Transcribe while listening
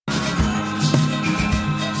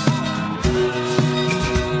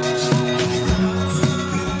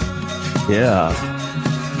Yeah.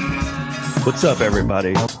 What's up,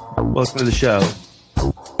 everybody? Welcome to the show.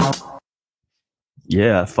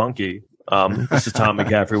 Yeah, funky. This is Tom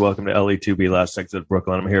McCaffrey. Welcome to LE2B Last Exit of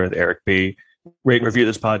Brooklyn. I'm here with Eric B. Rate and review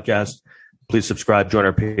this podcast. Please subscribe. Join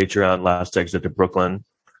our Patreon, Last Exit to Brooklyn.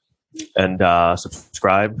 And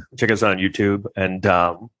subscribe. Check us out on YouTube. And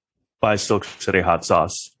buy Silk City Hot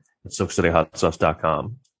Sauce at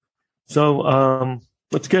silkcityhotsauce.com. So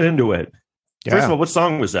let's get into it. Yeah. First of all, what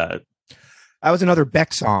song was that? That was another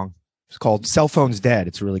Beck song. It's called Cell Phone's Dead.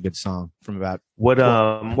 It's a really good song from about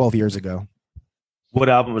 12 years ago. What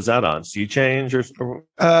album was that on? Sea Change or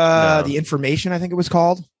no. The Information, I think it was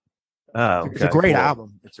called. Oh, okay, it's a great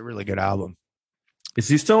album. It's a really good album. Is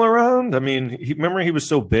he still around? I mean, remember he was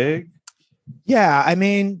so big? Yeah, I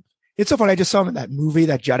mean, it's so funny. I just saw him in that movie,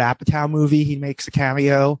 that Judd Apatow movie. He makes a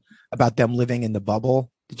cameo about them living in the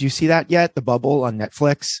bubble. Did you see that yet? The Bubble on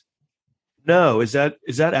Netflix? No, is that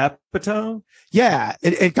Apatow? Yeah,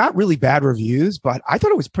 it got really bad reviews, but I thought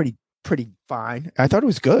it was pretty fine. I thought it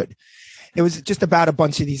was good. It was just about a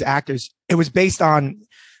bunch of these actors. It was based on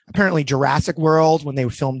apparently Jurassic World. When they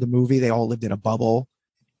filmed the movie, they all lived in a bubble,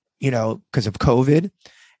 because of COVID.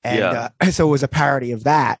 And so it was a parody of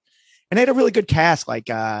that. And they had a really good cast. Like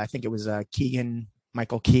I think it was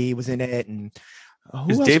Michael Key was in it. And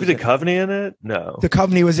is David Duchovny in it? No.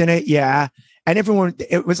 Duchovny was in it, yeah. And everyone,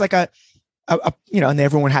 it was like and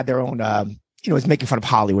everyone had their own, it was making fun of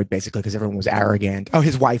Hollywood basically because everyone was arrogant. Oh,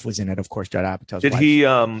 his wife was in it, of course, Judd Apatow's wife.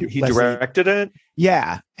 Did he directed it?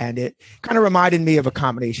 Yeah, and it kind of reminded me of a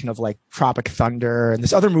combination of like Tropic Thunder and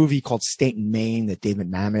this other movie called State and Maine that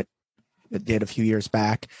David Mamet did a few years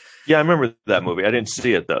back. Yeah, I remember that movie. I didn't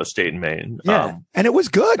see it though, State and Maine. Yeah, and it was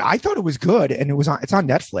good. I thought it was good, and it's on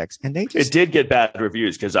Netflix, and it did get bad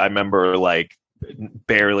reviews because I remember like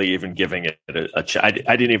barely even giving it a chance.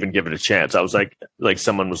 I didn't even give it a chance. I was like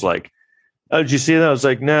someone was like, "Oh, did you see that?" I was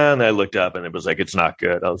like, "No," and I looked up and it was like, "It's not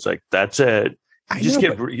good." I was like, "That's it."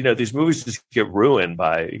 These movies just get ruined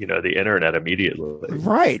by the internet immediately.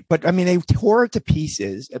 Right, but I mean, they tore it to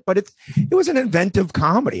pieces. But it was an inventive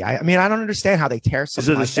comedy. I mean, I don't understand how they tear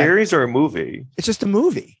something. Is it a series or a movie? It's just a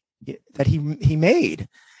movie that he made,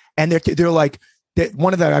 and they're like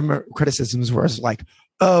one of the criticisms was like,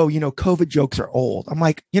 "Oh, COVID jokes are old." I'm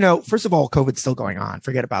like, first of all, COVID's still going on.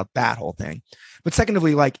 Forget about that whole thing. But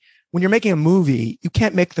secondly, like when you're making a movie, you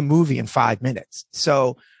can't make the movie in 5 minutes.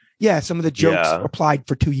 So. Yeah, some of the jokes applied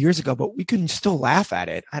for 2 years ago, but we can still laugh at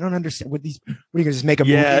it. I don't understand what you can just make a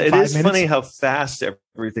movie in 5 minutes. Yeah, it is funny how fast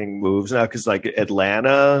everything moves now because like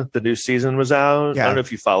Atlanta, the new season was out. Yeah. I don't know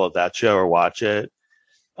if you followed that show or watch it.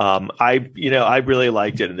 I really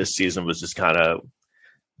liked it, and this season was just kind of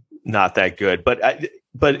not that good. But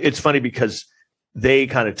it's funny because they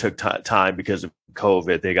kind of took time because of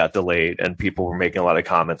COVID. They got delayed, and people were making a lot of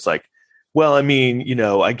comments like, "Well, I mean,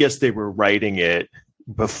 I guess they were writing it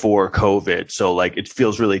before COVID, so like it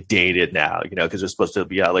feels really dated now, because it's supposed to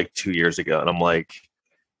be out like 2 years ago." And I'm like,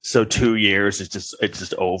 so 2 years it's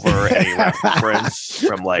just over any reference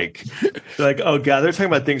from like oh god, they're talking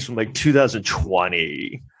about things from like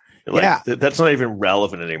 2020. Like that's not even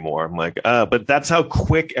relevant anymore. I'm like, but that's how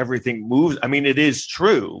quick everything moves. I mean, it is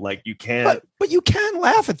true. Like you can't, but you can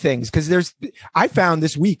laugh at things because I found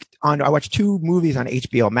this week I watched 2 movies on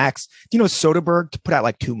HBO Max. Do you know Soderbergh put out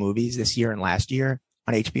like 2 movies this year and last year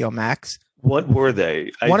on HBO Max? What were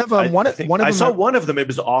they? I saw one of them. It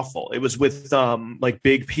was awful. It was with like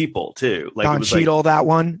big people too. Like Don Cheadle, that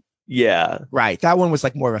one. Yeah, right. That one was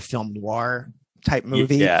like more of a film noir type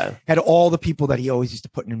movie. Yeah, had all the people that he always used to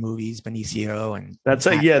put in movies, Benicio, and that's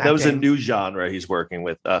that was a new genre he's working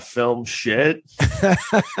with. Film shit.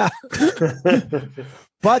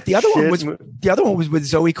 But the other one was with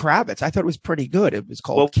Zoe Kravitz. I thought it was pretty good. It was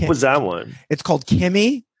called. What was that one? It's called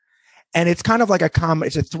Kimmy. And it's kind of like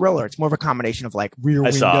it's a thriller. It's more of a combination of like Rear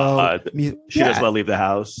Window. Saw she doesn't want to leave the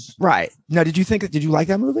house. Right. Now, did you like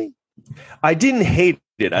that movie? I didn't hate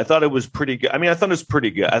it. I thought it was pretty good. I mean, I thought it was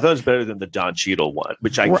pretty good. I thought it was better than the Don Cheadle one,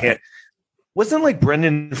 which I can't. Wasn't like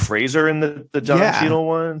Brendan Fraser in the Don Cheadle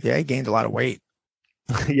one? Yeah, he gained a lot of weight.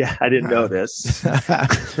 Yeah, I didn't know this.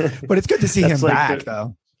 But it's good to see him back,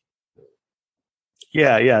 though.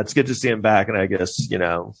 Yeah, it's good to see him back, and I guess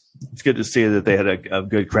it's good to see that they had a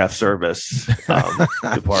good craft service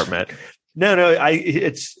department. No, I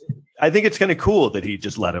think it's kind of cool that he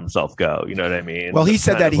just let himself go. You know what I mean? Well, he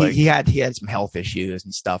said that he had some health issues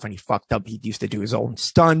and stuff, and he fucked up. He used to do his own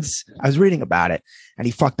stunts. I was reading about it, and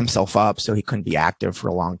he fucked himself up, so he couldn't be active for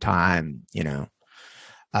a long time. Yeah,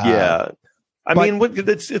 I mean,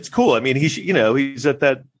 it's cool. I mean, he's at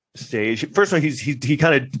that stage. First of all, he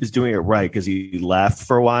kind of is doing it right because he left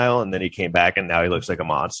for a while and then he came back and now he looks like a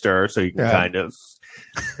monster. So he can kind of.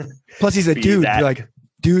 Plus, he's a dude. Like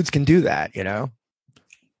dudes can do that, you know.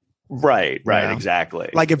 Right, exactly.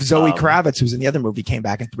 Like if Zoe Kravitz, who's in the other movie, came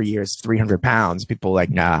back in 3 years, 300 pounds, people are like,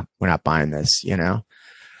 nah, we're not buying this, you know.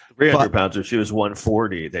 300 pounds if she was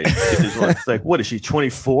 140. They just like, what is she,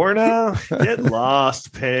 24 now? Get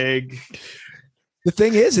lost, pig. The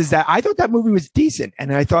thing is that I thought that movie was decent,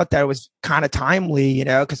 and I thought that it was kind of timely, you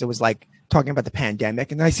know, because it was like talking about the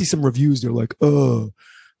pandemic. And I see some reviews, they're like, "Oh,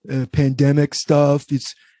 pandemic stuff."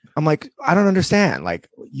 I'm like, I don't understand. Like,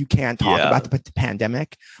 you can't talk about the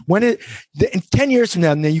pandemic in 10 years from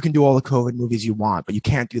now. Then you can do all the COVID movies you want, but you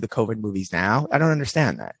can't do the COVID movies now. I don't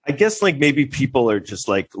understand that. I guess like maybe people are just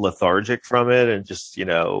like lethargic from it, and just, you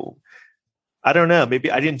know, I don't know.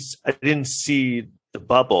 Maybe I didn't see the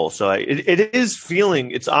bubble, so it is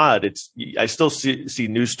feeling, it's odd. I still see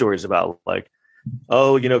news stories about like,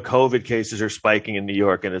 oh, you know, COVID cases are spiking in New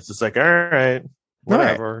York, and it's just like, all right,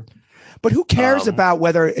 whatever. Right. But who cares about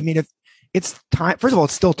whether? I mean, if it's time, first of all,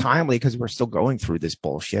 it's still timely because we're still going through this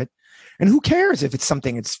bullshit, and who cares if it's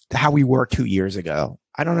something? It's how we were 2 years ago.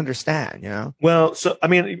 I don't understand, you know. Well, so I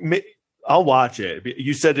mean, I'll watch it.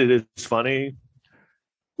 You said it is funny.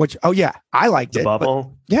 Which, oh yeah, I liked it.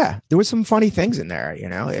 Bubble. Yeah, there was some funny things in there, you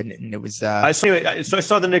know, and it was. I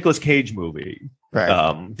saw the Nicolas Cage movie.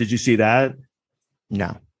 Right. Did you see that?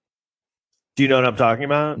 No. Do you know what I'm talking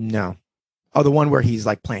about? No. Oh, the one where he's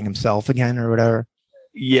like playing himself again or whatever.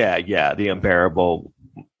 Yeah, the unbearable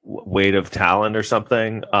weight of talent or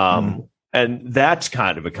something. And that's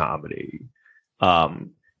kind of a comedy.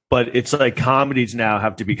 But it's like comedies now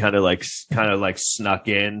have to be kind of like snuck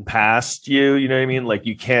in past you. You know what I mean? Like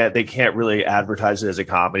they can't really advertise it as a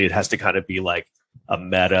comedy. It has to kind of be like a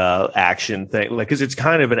meta action thing. Like, cause it's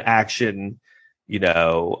kind of an action, you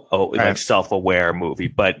know, like self-aware movie,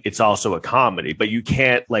 but it's also a comedy, but you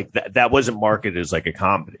can't like that wasn't marketed as like a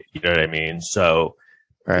comedy. You know what I mean? So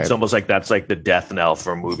it's almost like that's like the death knell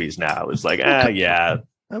for movies now. It's like,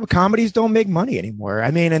 comedies don't make money anymore.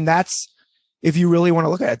 I mean, and that's, if you really want to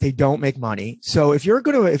look at it, they don't make money. So if you're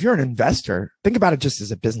an investor, think about it just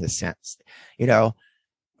as a business sense, you know,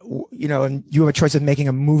 and you have a choice of making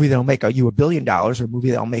a movie that'll make you $1 billion or a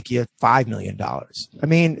movie that'll make you $5 million. I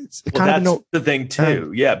mean, it's kind of the thing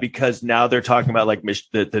too. Because now they're talking about like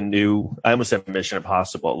the new, I almost said Mission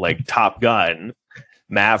Impossible, like Top Gun,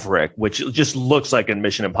 Maverick, which just looks like a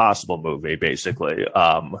Mission Impossible movie, basically.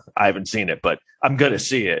 I haven't seen it, but I'm going to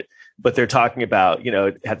see it. But they're talking about, you know,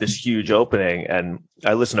 it had this huge opening, and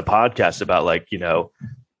I listen to podcasts about like, you know,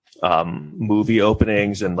 movie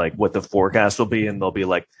openings and like what the forecast will be. And they'll be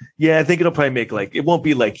like, yeah, I think it'll probably make like, it won't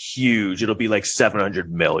be like huge. It'll be like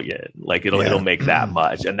 700 million. Like it'll make that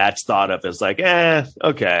much. And that's thought of as like,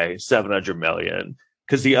 okay, 700 million.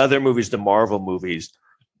 Cause the other movies, the Marvel movies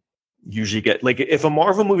usually get like, if a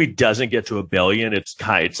Marvel movie doesn't get to $1 billion, it's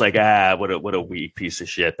like, what a weak piece of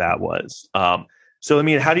shit that was. So, I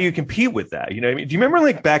mean, how do you compete with that? You know what I mean? Do you remember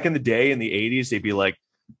like back in the day in the 80s, they'd be like,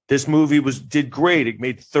 this movie did great. It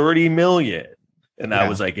made 30 million. And that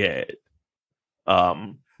was like it.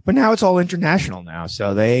 But now it's all international now.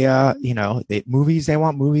 So they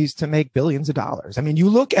want movies to make billions of dollars. I mean, I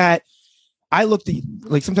looked at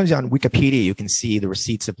like sometimes on Wikipedia, you can see the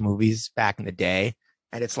receipts of movies back in the day.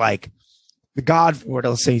 And it's like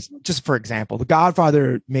let's say, just for example, The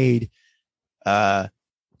Godfather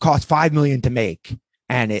cost $5 million to make,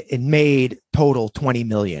 and it made total 20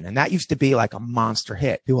 million. And that used to be like a monster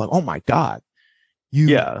hit. People were like, oh my God,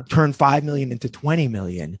 you turned 5 million into 20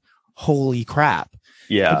 million. Holy crap.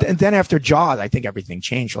 Yeah. And then after Jaws, I think everything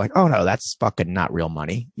changed. Like, oh no, that's fucking not real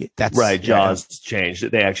money. That's right. Jaws changed.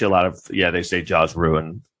 They actually they say Jaws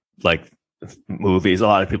ruined like movies. A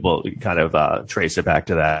lot of people kind of trace it back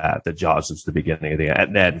to that Jaws is the beginning of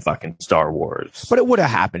and then fucking Star Wars. But it would have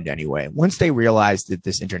happened anyway once they realized that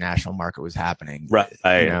this international market was happening. Right.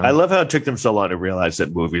 I love how it took them so long to realize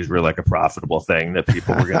that movies were like a profitable thing that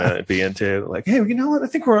people were going to be into. Like, hey, you know what? I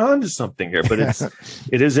think we're on to something here. But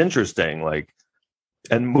it is interesting. Like,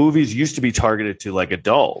 and movies used to be targeted to like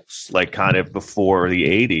adults, like kind of before the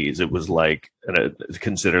 80s, it was like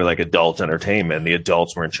considered like adult entertainment. The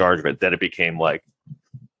adults were in charge of it. Then it became like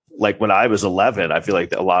when I was 11, I feel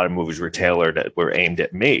like a lot of movies were were aimed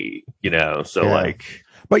at me, you know? So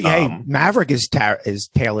but hey, Maverick is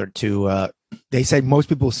tailored to, they say most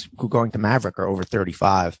people who are going to Maverick are over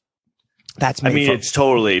 35. That's me. I mean, it's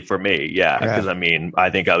totally for me. Yeah. Cause I mean, I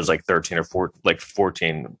think I was like 13 or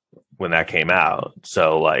 14 when that came out.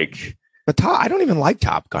 So like, but I don't even like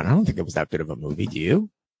Top Gun. I don't think it was that good of a movie. Do you?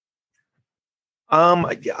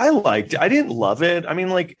 I liked it. I didn't love it. I mean,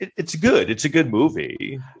 like it's good. It's a good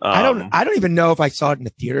movie. I don't even know if I saw it in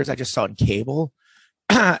the theaters. I just saw it in cable.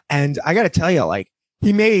 And I got to tell you, like,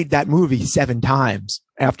 he made that movie 7 times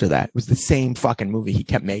after that. It was the same fucking movie he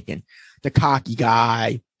kept making. The cocky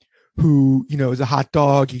guy who, you know, is a hot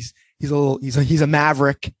dog. He's a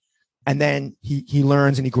maverick. And then he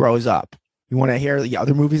learns and he grows up. You want to hear the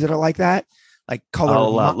other movies that are like that? Like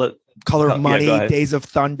Color of Money, Days of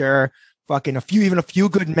Thunder, fucking a few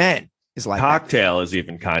good men is like Cocktail that. Is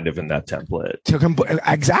even kind of in that template.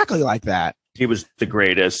 Exactly like that. He was the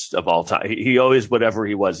greatest of all time. He always, whatever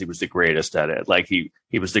he was the greatest at it. Like he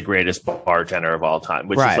was the greatest bartender of all time,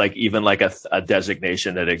 which is like even like a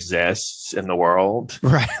designation that exists in the world.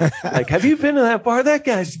 Right. Like, have you been to that bar? That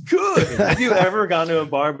guy's good. Have you ever gone to a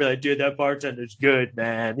bar and be like, dude, that bartender's good,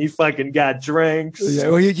 man. He fucking got drinks. Yeah,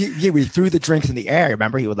 well, we threw the drinks in the air.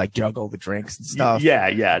 Remember, he would like juggle the drinks and stuff.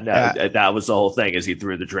 Yeah. No, that was the whole thing. Is he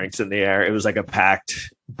threw the drinks in the air? It was like a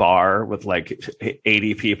packed bar with like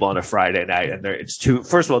 80 people on a Friday night, and it's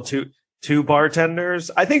two bartenders.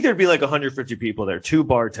 I think there'd be like 150 people there. 2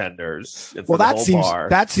 bartenders. Well, that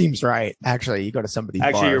seems right. Actually, you go to somebody's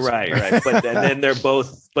bars. You're right. But then they're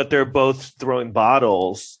both throwing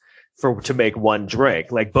bottles to make one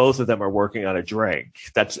drink. Like both of them are working on a drink.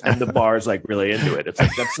 And the bar's like really into it. It's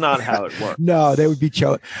like that's not how it works. No, they would be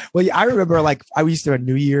chill. Well, I remember like I used to on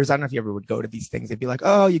New Year's. I don't know if you ever would go to these things. They'd be like,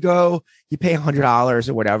 oh, you pay $100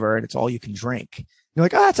 or whatever, and it's all you can drink. You're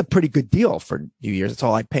like, oh, that's a pretty good deal for New Year's. It's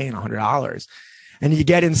all like paying $100. And you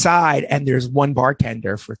get inside and there's one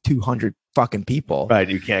bartender for 200 fucking people. Right.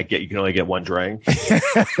 You can only get one drink.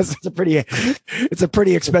 It's a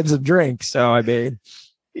pretty expensive drink. So, I mean.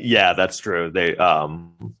 Yeah, that's true. I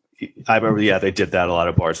remember, they did that at a lot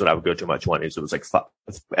of bars that I would go to my 20s. It was like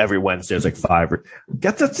every Wednesday, it was like 5.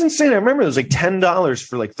 That's insane. I remember it was like $10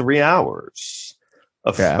 for like 3 hours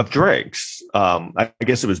of drinks. I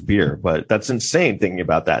guess it was beer, but that's insane thinking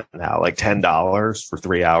about that now. Like $10 for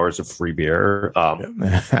 3 hours of free beer.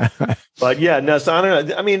 But yeah, no, so I don't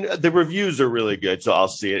know. I mean, the reviews are really good, so I'll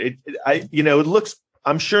see it. It looks,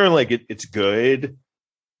 I'm sure like it's good.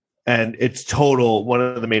 And it's total. One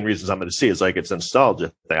of the main reasons I'm going to see is like it's a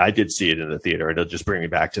nostalgia thing. I did see it in the theater, and it'll just bring me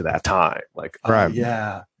back to that time. Like, right. Oh,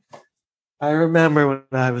 yeah, I remember when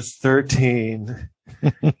I was 13.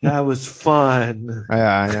 That was fun.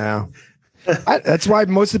 Yeah, I know. That's why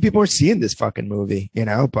most of the people are seeing this fucking movie, you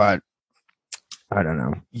know. But I don't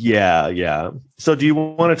know. Yeah. So, do you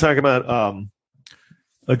want to talk about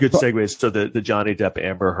a good segue? So the Johnny Depp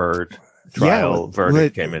Amber Heard trial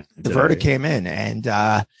verdict came in. The verdict came in, and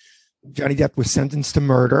Johnny Depp was sentenced to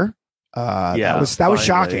murder. That was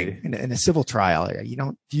shocking in a civil trial.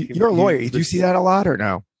 You're a lawyer. Did you see that a lot or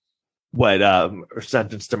no? What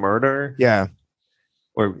sentenced to murder? Yeah,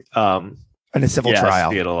 or in a civil trial.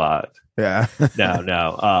 I see it a lot. Yeah.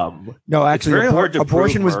 No. No, actually, very hard to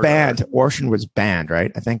abortion was murder. banned. Abortion was banned,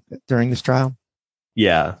 right? I think during this trial.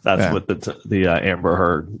 Yeah, that's what the Amber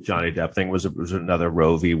Heard Johnny Depp thing was. It was another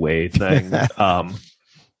Roe v. Wade thing.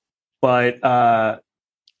 But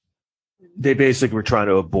they basically were trying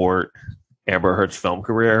to abort Amber Heard's film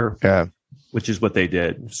career. Yeah, which is what they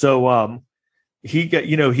did. So he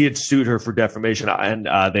had sued her for defamation, and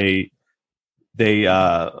they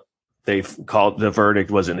called the verdict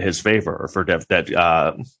was in his favor for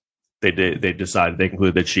they decided they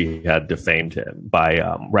concluded that she had defamed him by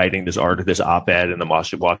writing this op-ed in the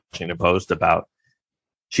Washington Post about,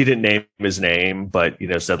 she didn't name his name, but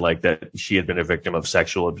said like that she had been a victim of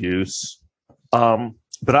sexual abuse.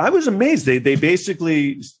 But I was amazed. They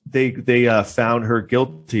basically found her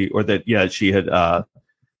guilty, or that she had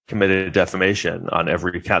committed defamation on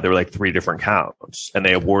every count. There were like 3 different counts, and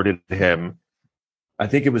they awarded him, I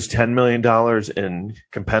think it was $10 million in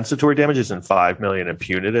compensatory damages and $5 million in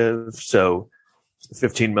punitive. So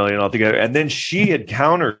 $15 million altogether. And then she had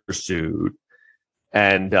countersued,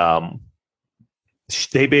 and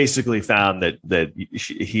they basically found that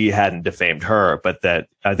he hadn't defamed her, but that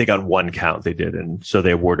I think on one count they did. And so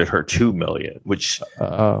they awarded her $2 million, which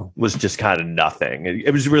was just kind of nothing.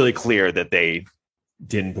 It was really clear that they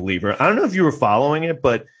didn't believe her. I don't know if you were following it,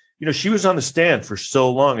 but she was on the stand for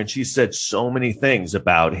so long, and she said so many things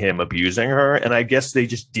about him abusing her, and I guess they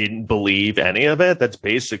just didn't believe any of it. That's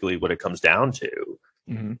basically what it comes down to.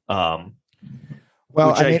 Mm-hmm.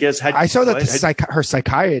 Well, I saw that her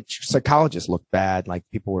psychologist looked bad, like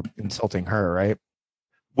people were insulting her, right?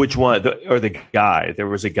 Which one? The guy? There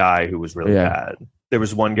was a guy who was really bad. There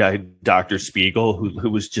was one guy, Dr. Spiegel,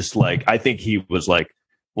 who was just like, I think he was like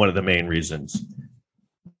one of the main reasons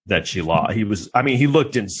that she lost. He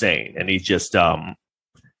looked insane, and he just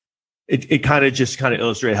it kind of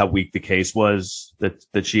illustrated how weak the case was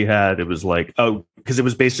that she had. It was like, oh, because it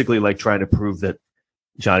was basically like trying to prove that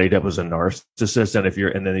Johnny Depp was a narcissist,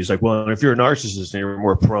 and then he's like, well, if you're a narcissist, then you're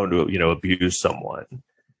more prone to, abuse someone.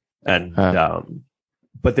 And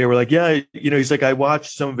but they were like, yeah, he's like, I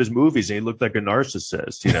watched some of his movies and he looked like a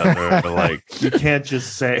narcissist. They're like, you can't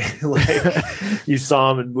just say like you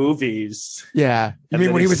saw him in movies. Yeah, you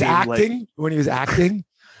mean when he was acting? Like, when he was acting?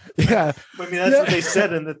 Yeah, I mean that's what they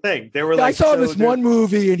said in the thing. They were like, I saw this one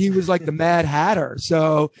movie and he was like the Mad Hatter,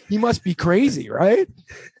 so he must be crazy, right?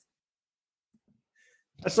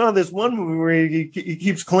 I saw this one movie where he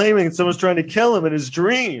keeps claiming someone's trying to kill him in his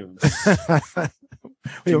dreams.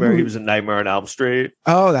 He was in Nightmare on Elm Street.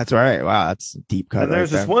 Oh, that's right. Wow, that's a deep cut. And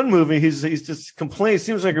there's this one movie. He's just complaining.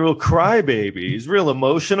 Seems like a real crybaby. He's real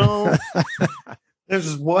emotional. There's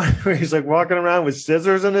this one where he's like walking around with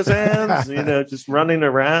scissors in his hands. Just running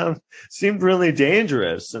around. Seemed really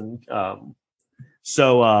dangerous. And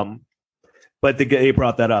but they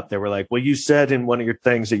brought that up. They were like, well, you said in one of your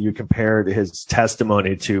things that you compared his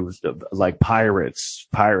testimony to like pirate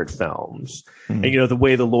films. Mm-hmm. And, the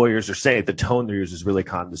way the lawyers are saying it, the tone they use is really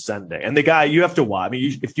condescending. And the guy, you have to watch. I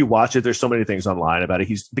mean, if you watch it, there's so many things online about it.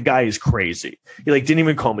 The guy is crazy. He like didn't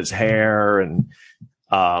even comb his hair. And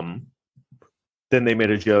then they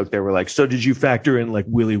made a joke. They were like, so did you factor in like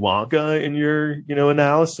Willy Wonka in your,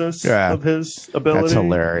 analysis of his ability? That's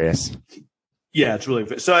hilarious. Yeah, it's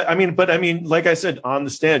really so. I mean, like I said on the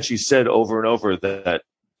stand, she said over and over that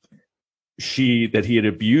he had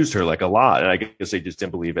abused her like a lot, and I guess they just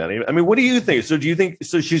didn't believe any. I mean, what do you think? So, do you think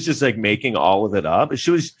she's just like making all of it up? Do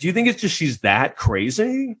you think it's just she's that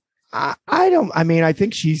crazy? I don't. I mean, I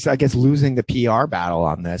think she's, I guess, losing the PR battle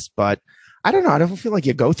on this, but I don't know. I don't feel like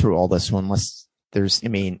you go through all this one unless there's. I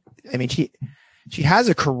mean, she has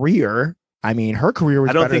a career. I mean, her career was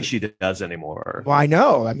I don't think she does anymore. Well, I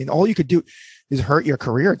know. I mean, all you could do is hurt your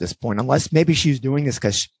career at this point, unless maybe she's doing this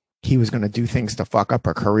because he was going to do things to fuck up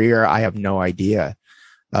her career. I have no idea.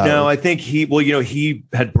 No, I think he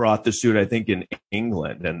had brought the suit, I think, in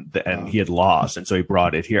England and he had lost. And so he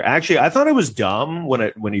brought it here. Actually, I thought it was dumb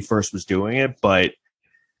when he first was doing it, but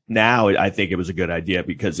now I think it was a good idea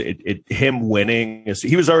because him winning,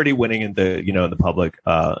 he was already winning in the, in the public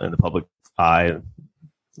eye,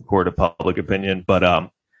 court of public opinion. But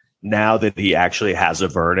now that he actually has a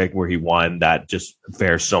verdict where he won, that just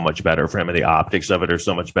fares so much better for him, and the optics of it are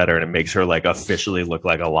so much better, and it makes her like officially look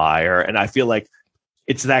like a liar. And I feel like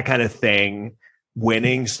it's that kind of thing,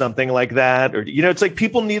 winning something like that, or it's like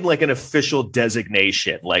people need like an official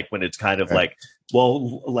designation, like when it's kind of like,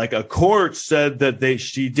 well, like a court said that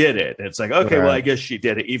she did it. And it's like, okay, well, I guess she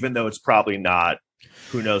did it, even though it's probably not.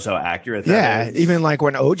 Who knows how accurate that is. Even like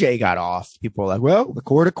when OJ got off, people were like, well, the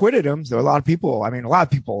court acquitted him. So a lot of people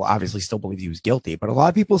obviously still believe he was guilty, but a lot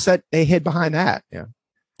of people said they hid behind that. Yeah.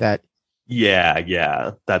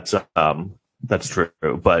 That's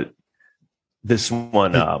true. But this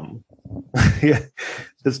one,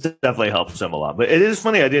 this definitely helps him a lot. But it is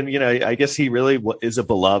funny. I guess he really is a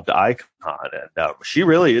beloved icon, and she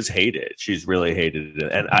really is hated. She's really hated,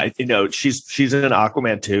 and she's in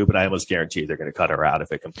Aquaman 2, but I almost guarantee they're going to cut her out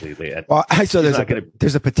of it completely. And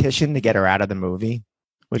there's a petition to get her out of the movie.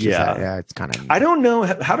 Which is it's kind of. I don't know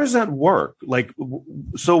how does that work. Like,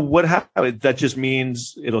 so what? That just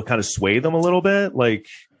means it'll kind of sway them a little bit, like.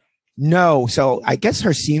 No, so I guess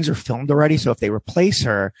her scenes are filmed already. So if they replace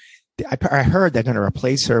her, I heard they're going to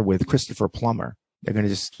replace her with Christopher Plummer. They're going to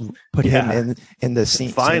just put him in the scene.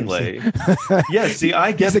 Finally, yeah. See,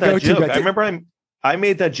 I get that joke. I remember I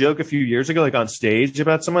made that joke a few years ago, like on stage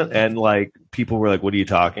about someone, and like people were like, "What are you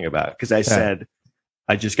talking about?" Because I said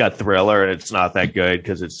I just got Thriller, and it's not that good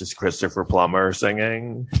because it's just Christopher Plummer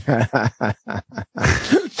singing.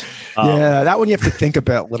 That one you have to think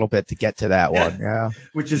about a little bit to get to that one. Yeah,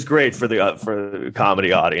 which is great for the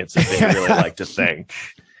comedy audience if they really like to think.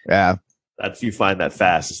 Yeah, you find that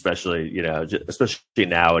fast, especially especially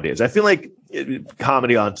nowadays. I feel like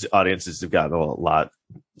comedy audiences have gotten a lot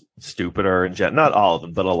stupider, and not all of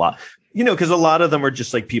them, but a lot. Because a lot of them are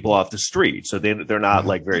just like people off the street, so they're not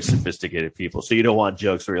like very sophisticated people. So you don't want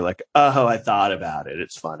jokes where you're like, "Oh, I thought about it.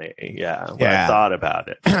 It's funny." I thought about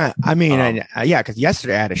it. I mean, because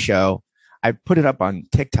yesterday I had a show. I put it up on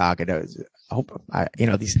TikTok, and I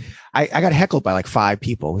got heckled by like 5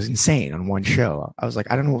 people. It was insane on one show. I was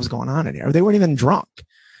like, I don't know what was going on in here. They weren't even drunk.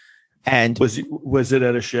 And was it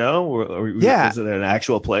at a show or was it at an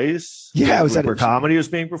actual place? Yeah, it was where comedy was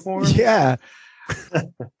being performed. Yeah.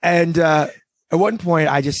 And at one point,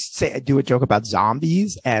 I do a joke about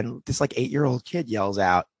zombies, and this like 8-year-old kid yells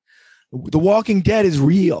out, "The Walking Dead is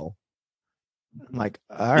real." I'm like,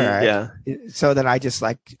 all right. Yeah. So then I just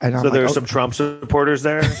like, and I'm so there like, are some Trump supporters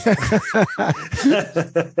there.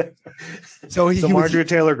 So Marjorie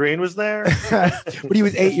Taylor Greene was there, but he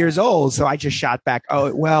was 8 years old. So I just shot back.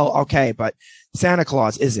 Oh, well, okay, but Santa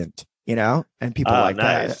Claus isn't, and people like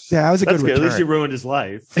nice. that. Yeah, that was a good return. At least you ruined his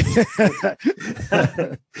life.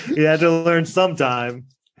 He had to learn sometime.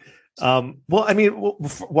 Well, I mean,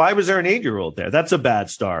 why was there an 8-year-old there? That's a bad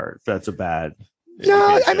start. That's a bad.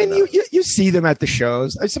 No, I mean, you see them at the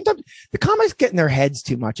shows. Sometimes the comics get in their heads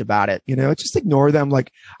too much about it. Just ignore them.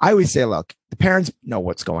 Like I always say, look, the parents know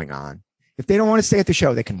what's going on. If they don't want to stay at the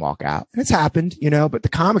show, they can walk out. And it's happened, but the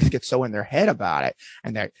comics get so in their head about it,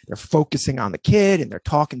 and they're focusing on the kid, and they're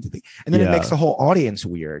talking to and then it makes the whole audience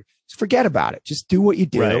weird. Just forget about it. Just do what you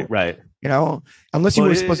do. Right. Unless you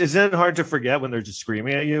were supposed. Isn't it hard to forget when they're just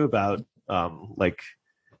screaming at you about like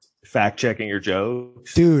fact checking your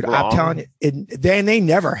jokes? Dude, wrong? I'm telling you, they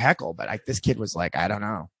never heckle, but this kid was like, I don't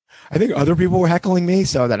know. I think other people were heckling me,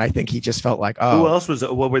 so then I think he just felt like, oh. Who else was?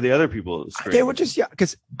 What were the other people screaming? They were just,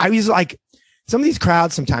 because I was like, some of these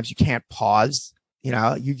crowds, sometimes you can't pause. You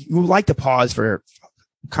like to pause for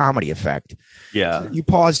comedy effect. Yeah. So you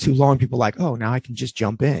pause too long, people are like, oh, now I can just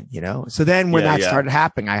jump in, So then when that started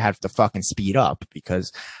happening, I had to fucking speed up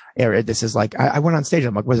because this is like, I went on stage.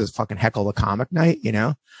 I'm like, was this fucking heckle the comic night?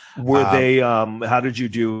 Were they, how did you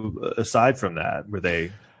do aside from that? Were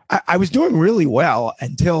they? I was doing really well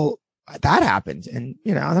until that happened. And,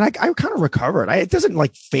 and then I kind of recovered. It doesn't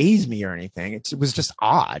like phase me or anything. It was just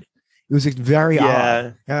odd. It was very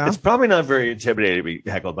odd. Yeah. It's probably not very intimidating to be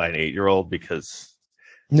heckled by an 8-year-old because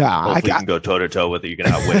I can go toe to toe with it. You can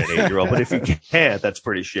outwit an 8-year-old, but if you can't, that's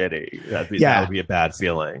pretty shitty. That would be a bad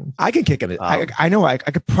feeling. I can kick him. I know I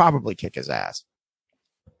could probably kick his ass.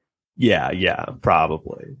 Yeah,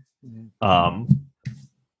 probably.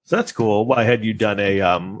 So that's cool. Why had you done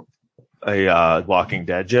a Walking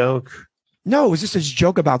Dead joke? No, it was just a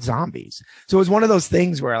joke about zombies. So it was one of those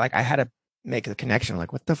things where like I had to make the connection.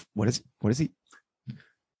 Like, what is he?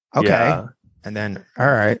 Okay, and then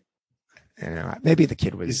all right. Maybe the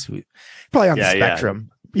kid was probably on the spectrum.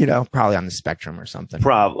 Probably on the spectrum or something.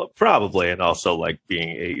 Probably, and also like being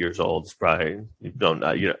 8 years old is probably you don't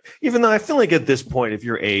even though I feel like at this point, if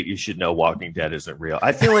you're 8, you should know Walking Dead isn't real.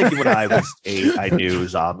 I feel like when I was 8, I knew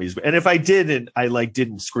zombies, and if I didn't, I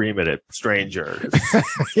didn't scream it at strangers.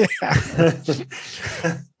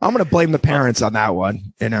 I'm gonna blame the parents on that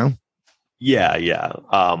one. Yeah.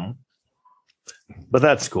 But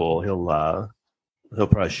that's cool. He'll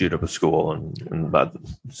probably shoot up a school in about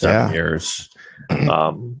 7 years. We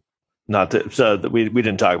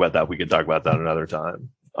didn't talk about that. We could talk about that another time.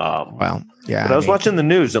 But I was watching the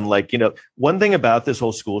news and one thing about this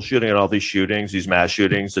whole school shooting and all these shootings, these mass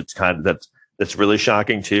shootings, that's really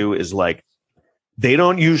shocking too, is like they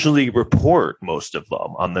don't usually report most of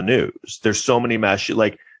them on the news. There's so many mass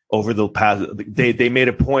over the past, they made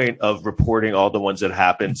a point of reporting all the ones that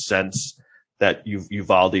happened since that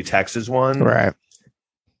Uvalde, Texas one. Right.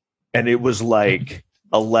 And it was like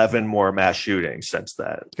 11 more mass shootings since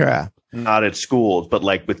that. Yeah. Not at schools, but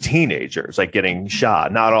like with teenagers, like getting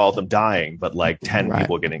shot. Not all of them dying, but like 10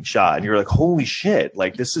 people getting shot. And you're like, holy shit,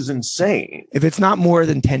 like this is insane. If it's not more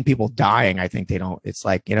than 10 people dying, I think they don't. It's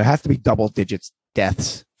like, it has to be double digits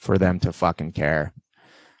deaths for them to fucking care.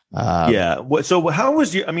 So how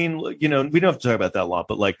was you? I mean, we don't have to talk about that a lot,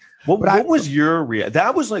 but like, what was your reaction?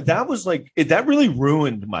 That really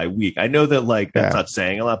ruined my week. I know that that's not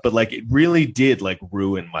saying a lot, but it really did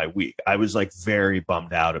ruin my week. I was very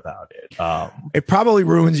bummed out about it. It probably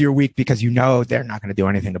ruins your week because they're not going to do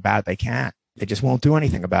anything about it. They can't. They just won't do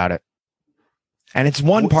anything about it. And it's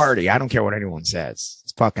one party. I don't care what anyone says.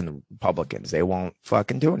 It's fucking the Republicans. They won't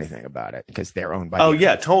fucking do anything about it because they're owned by. Oh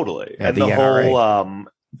yeah, totally. And the NRA. Whole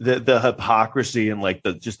the hypocrisy and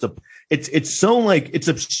it's so it's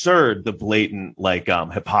absurd, the blatant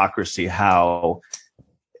hypocrisy. How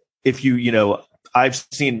if I've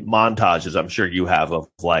seen montages, I'm sure you have, of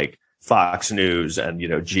Fox News and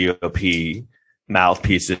GOP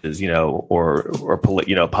mouthpieces, or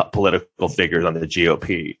political figures on the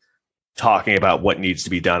GOP talking about what needs to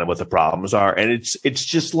be done and what the problems are, and it's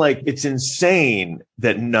just it's insane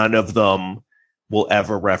that none of them will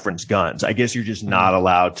ever reference guns. I guess you're just not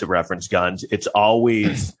allowed to reference guns. It's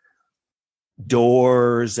always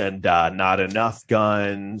doors and not enough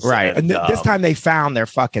guns. Right. And this time they found their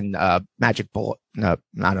fucking magic bullet. No, I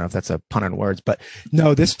don't know if that's a pun on words, but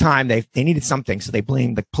no, this time they needed something. So they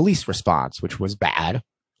blamed the police response, which was bad.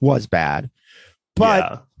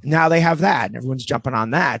 But now they have that and everyone's jumping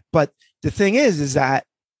on that. But the thing is that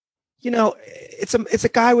it's a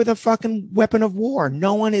guy with a fucking weapon of war.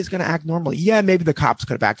 No one is going to act normally. Yeah, maybe the cops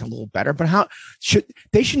could have acted a little better, but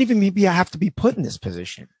they shouldn't even have to be put in this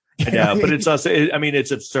position. Yeah, but it's also,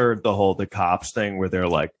 it's absurd, the cops thing where they're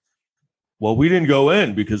like, well, we didn't go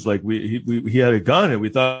in because like he had a gun and we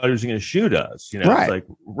thought he was going to shoot us. Right. It's like,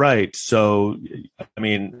 right. So,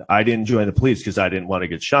 I didn't join the police because I didn't want to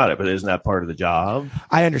get shot at, but isn't that part of the job?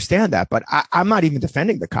 I understand that, but I'm not even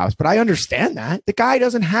defending the cops, but I understand that the guy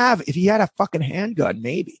doesn't have, if he had a fucking handgun,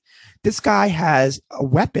 maybe this guy has a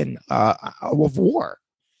weapon of war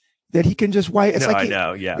that he can just wipe. It's I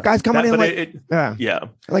know. Yeah. The guy's coming in like,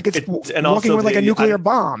 like it's and walking also with like a nuclear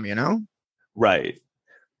bomb, Right.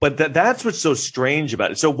 But that's what's so strange about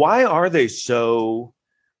it. So why are they so?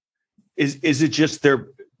 Is it just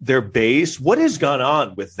their base? What has gone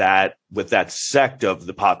on with that sect of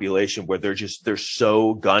the population where they're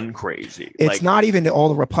so gun crazy? It's not even all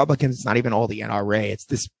the Republicans. It's not even all the NRA. It's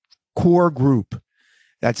this core group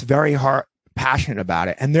that's very passionate about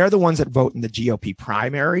it, and they're the ones that vote in the GOP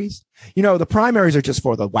primaries. The primaries are just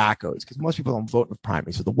for the wackos because most people don't vote in the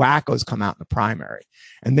primaries. So the wackos come out in the primary,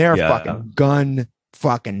 and they're fucking gun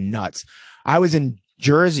fucking nuts. I was in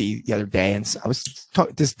Jersey the other day, and I was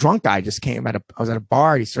this drunk guy just came I was at a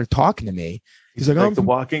bar. And he started talking to me. He's like, The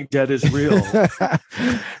Walking Dead is real.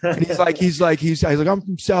 And he's like, I'm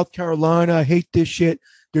from South Carolina. I hate this shit.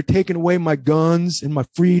 They're taking away my guns and my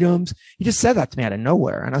freedoms. He just said that to me out of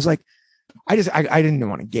nowhere, and I was like, I didn't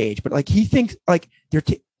want to engage, but like he thinks like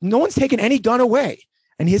no one's taking any gun away.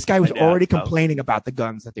 And his guy was already complaining about the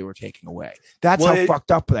guns that they were taking away. That's how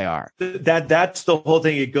fucked up they are. That's the whole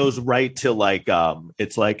thing. It goes right to like,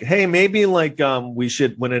 it's like, hey, maybe like we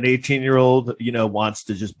should, when an 18-year-old, wants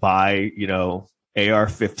to just buy,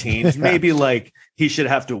 AR-15s, maybe like he should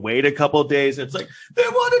have to wait a couple of days. It's like, they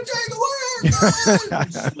want to take away our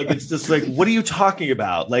guns. It's just like, what are you talking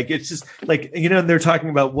about? Like, it's just like, and they're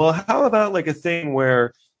talking about, well, how about like a thing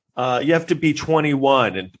where you have to be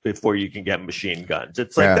 21 before you can get machine guns.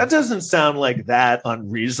 It's like, that doesn't sound like that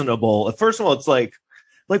unreasonable. First of all, it's like,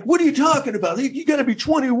 what are you talking about? You got to be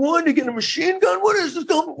 21 to get a machine gun. What is this?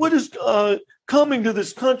 What is coming to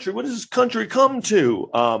this country? What does this country come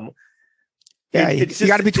to? You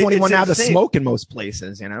got to be 21 now to smoke in most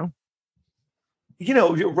places,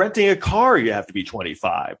 you're renting a car, you have to be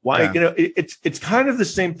 25. Why? It's kind of the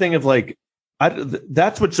same thing of like,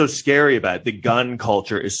 that's what's so scary about it. The gun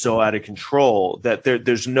culture is so out of control that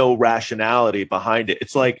there's no rationality behind it.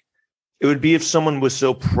 It's like it would be if someone was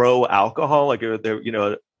so pro alcohol, like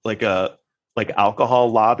they're like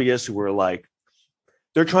alcohol lobbyists who were like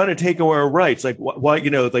they're trying to take away our rights. Like why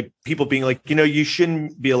like people being like you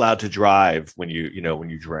shouldn't be allowed to drive when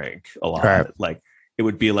you drink a lot. Right. Like it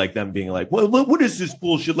would be like them being like, well, what is this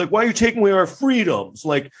bullshit? Like, why are you taking away our freedoms?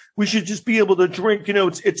 Like, we should just be able to drink.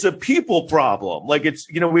 It's a people problem. Like, it's,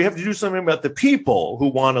 we have to do something about the people who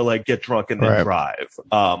want to like get drunk and then drive.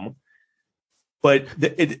 But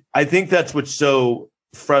I think that's what's so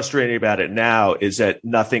frustrating about it now is that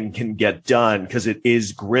nothing can get done because it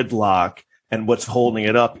is gridlock, and what's holding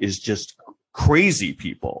it up is just crazy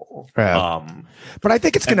people. But I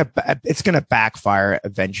think it's gonna backfire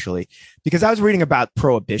eventually, because I was reading about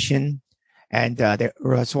prohibition, and I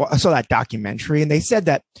saw that documentary, and they said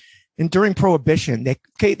that during prohibition they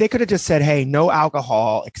could have just said, hey, no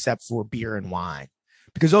alcohol except for beer and wine,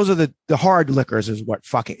 because those are the hard liquors is what's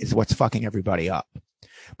fucking everybody up.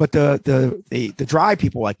 But the dry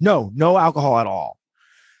people were like, no alcohol at all.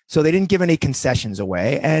 So they didn't give any concessions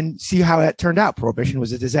away, and see how that turned out. Prohibition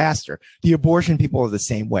was a disaster. The abortion people are the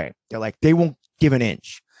same way. They're like, they won't give an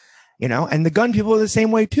inch, and the gun people are the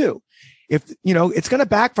same way too. If, it's going to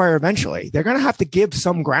backfire eventually. They're going to have to give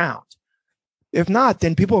some ground. If not,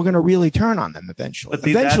 then people are going to really turn on them eventually.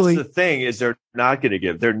 But that's the thing, is they're not going to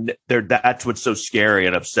give. That's what's so scary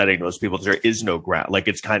and upsetting to most people. There is no ground. Like,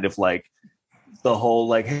 it's kind of like the whole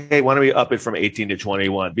like, hey, why don't we up it from 18 to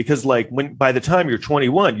 21? Because like by the time you're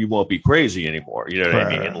 21, you won't be crazy anymore. You know what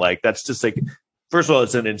I mean? Like, that's just like, first of all,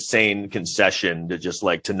 it's an insane concession to just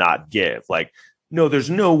like to not give. Like, no, there's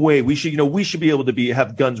no way we should be able to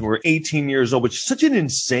have guns when we're 18 years old, which is such an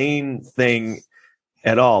insane thing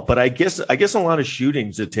at all. But I guess a lot of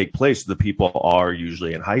shootings that take place, the people are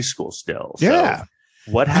usually in high school still. Yeah. So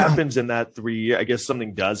what happens in that 3 year? I guess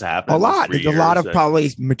something does happen. A lot. There's a lot of probably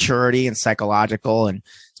maturity and psychological, and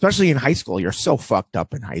especially in high school, you're so fucked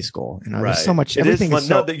up in high school. There's so much. Everything is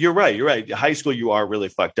no, you're right. You're right. High school, you are really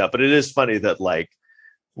fucked up. But it is funny that like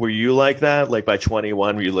Were you like that? Like by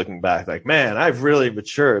 21, were you looking back like, man, I've really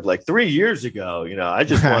matured? Like 3 years ago, I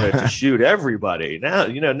just wanted to shoot everybody. Now,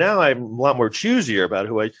 now I'm a lot more choosier about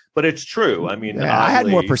but it's true. I mean, I had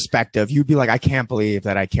more perspective. You'd be like, I can't believe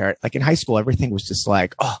that I care. Like in high school, everything was just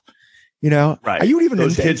like, oh, right. You even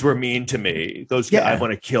those kids were mean to me. Kids, I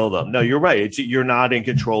want to kill them. No, you're right. You're not in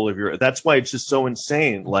control of that's why it's just so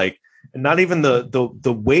insane. Like, and not even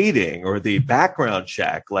the waiting or the background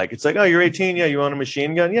check. Like, it's like, oh, you're 18. Yeah. You want a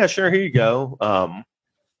machine gun? Yeah, sure. Here you go.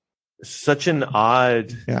 Such an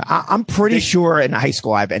odd. Yeah. I'm pretty sure in high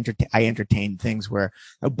school, I entertained things where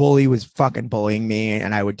a bully was fucking bullying me.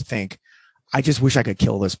 And I would think, I just wish I could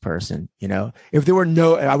kill this person. If there were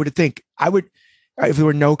if there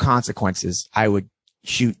were no consequences, I would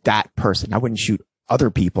shoot that person. I wouldn't shoot other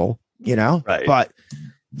people, Right. But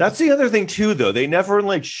that's the other thing too, though. They never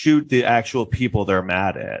like shoot the actual people they're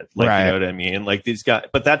mad at. Like, right. You know what I mean? Like these guys,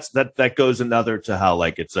 but that goes another to how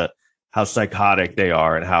like how psychotic they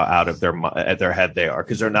are and how out of their head they are.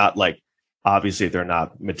 Cause they're not like, obviously they're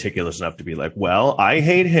not meticulous enough to be like, well, I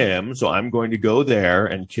hate him, so I'm going to go there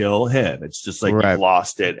and kill him. It's just like, right. You've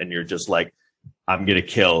lost it. And you're just like, I'm going to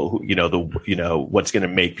kill, what's going to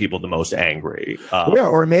make people the most angry.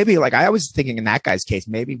 Or maybe like I was thinking in that guy's case,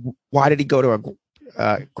 maybe why did he go to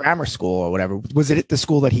a grammar school or whatever? Was it the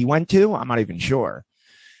school that he went to? I'm not even sure.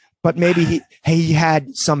 But maybe he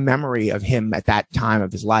had some memory of him at that time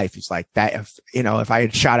of his life. He's like that. If I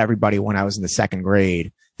had shot everybody when I was in the second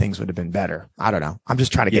grade, things would have been better. I don't know. I'm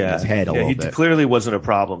just trying to get in his head a little bit. He clearly wasn't a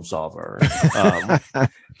problem solver.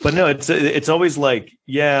 But no, it's always like,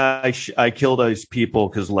 I killed those people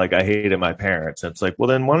because like I hated my parents. And it's like, well,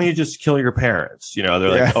 then why don't you just kill your parents? They're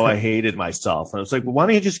like, oh, I hated myself. And it's like, well, why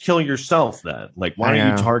don't you just kill yourself then? Like, why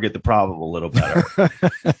don't you target the problem a little better?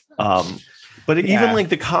 But even like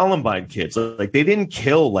the Columbine kids, like they didn't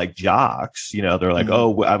kill like jocks. They're like,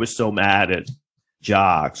 oh, I was so mad at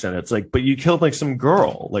jocks, and it's like, but you killed like some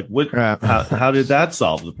girl. Like, what? How did that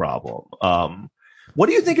solve the problem? What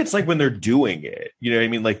do you think it's like when they're doing it? You know what I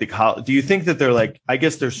mean? Like do you think that they're like? I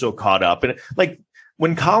guess they're so caught up, and like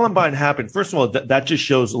when Columbine happened. First of all, that just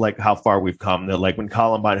shows like how far we've come. That like when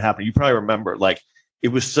Columbine happened, you probably remember like it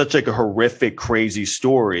was such like a horrific, crazy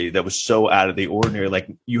story that was so out of the ordinary. Like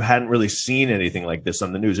you hadn't really seen anything like this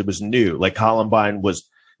on the news. It was new. Like Columbine was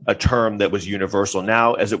a term that was universal.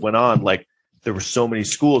 Now, as it went on, like there were so many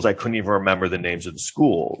schools, I couldn't even remember the names of the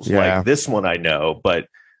schools. Yeah. Like this one I know,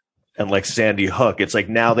 and like Sandy Hook, it's like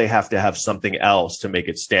now they have to have something else to make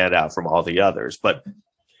it stand out from all the others. But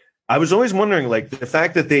I was always wondering, like the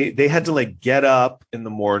fact that they had to like get up in the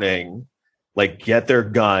morning, like get their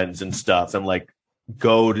guns and stuff and like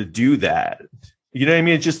go to do that. You know what I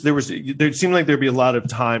mean? It just, there seemed like there'd be a lot of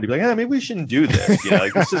time to be like, maybe we shouldn't do this.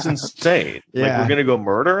 Like this is insane. Like we're going to go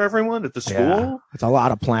murder everyone at the school. Yeah. It's a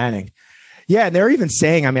lot of planning. Yeah. And they're even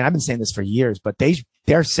saying, I mean, I've been saying this for years, but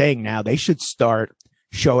they're saying now they should start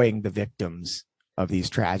showing the victims of these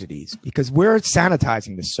tragedies because we're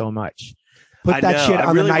sanitizing this so much. Put that shit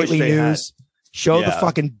on the nightly news. Show the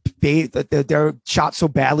fucking they're shot so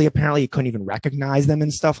badly. Apparently, you couldn't even recognize them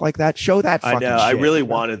and stuff like that. Show that. Fucking shit. I really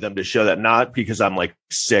wanted them to show that, not because I'm like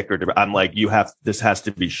sick or I'm like this has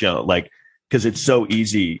to be shown, like because it's so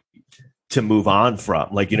easy to move on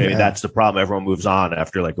from. Like I mean, that's the problem. Everyone moves on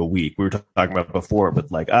after like a week. We were talking about before, but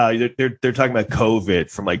like they're talking about COVID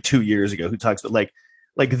from like 2 years ago. Who talks about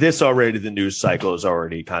like this already? The news cycle is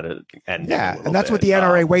already kind of ending. Yeah, and that's what the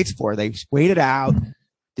NRA waits for. They wait it out.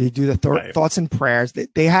 They do the thoughts and prayers.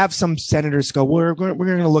 They have some senators go, we're going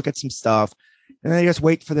to look at some stuff, and they just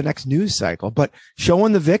wait for the next news cycle. But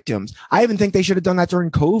showing the victims, I even think they should have done that during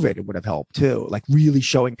COVID. It would have helped too, like really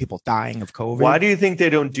showing people dying of COVID. Why do you think they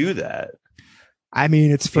don't do that? I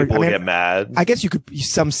mean, it's for people get mad. I guess you could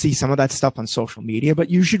see some of that stuff on social media, but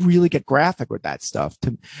you should really get graphic with that stuff.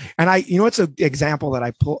 It's an example that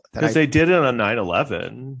I pull because they did it on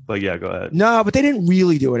 9/11. But yeah, go ahead. No, but they didn't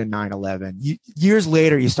really do it in 9/11. Years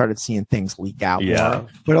later, you started seeing things leak out. Yeah, more.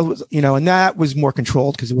 But it was, and that was more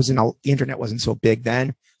controlled because the internet wasn't so big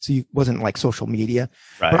then, so it wasn't like social media.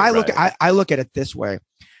 Right, but I look at it this way: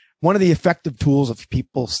 one of the effective tools of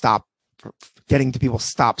people getting people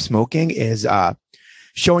stop smoking is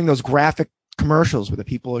showing those graphic commercials where the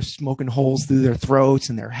people are smoking holes through their throats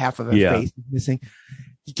and their half of their face is missing.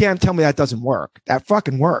 You can't tell me that doesn't work. That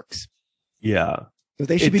fucking works. Yeah, so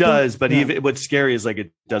they should. It does, but even what's scary is like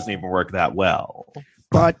it doesn't even work that well.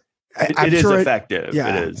 But it is effective.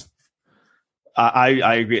 It is. I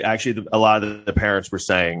agree. Actually, a lot of the parents were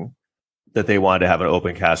saying that they wanted to have an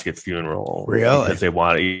open casket funeral. Really? Because they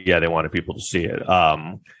wanted people to see it.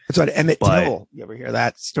 That's what Emmett Till. You ever hear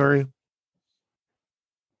that story?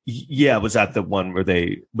 Yeah, was that the one where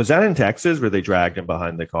was that in Texas where they dragged him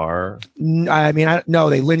behind the car? I mean, no,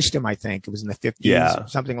 they lynched him. I think it was in the 50s, yeah,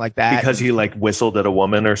 something like that, because he like whistled at a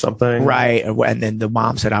woman or something, right? And then the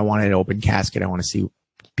mom said, "I want an open casket. I want to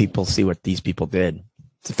see what these people did."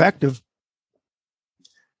 It's effective.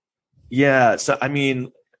 Yeah, so I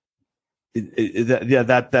mean,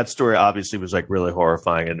 that story obviously was like really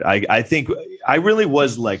horrifying, and I think I really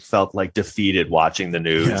was like felt like defeated watching the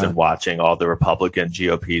news and watching all the Republican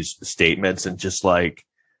GOP's statements, and just like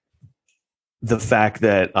the fact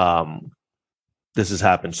that this has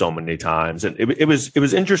happened so many times. And it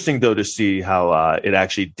was interesting though to see how it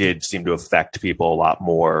actually did seem to affect people a lot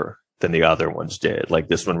more than the other ones did. Like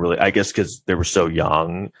this one really, I guess because they were so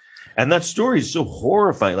young, and that story is so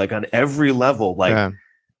horrifying, like on every level. Like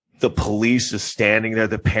the police is standing there,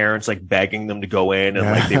 the parents like begging them to go in, and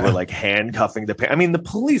like they were like handcuffing the parents. I mean, the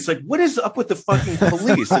police, like, what is up with the fucking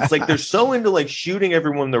police? It's like they're so into like shooting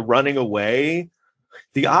everyone, they're running away.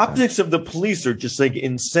 The optics of the police are just like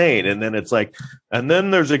insane. And then it's like, and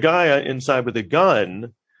then there's a guy inside with a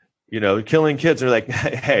gun, killing kids. They're like,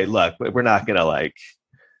 hey, look, we're not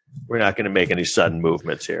gonna make any sudden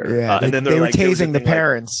movements here. Yeah, and then they were like, tasing the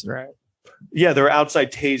parents, like, right? Yeah, they were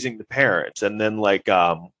outside tasing the parents, and then like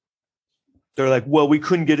they're like, well, we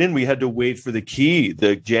couldn't get in. We had to wait for the key.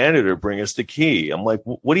 The janitor bring us the key. I'm like,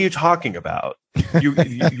 what are you talking about?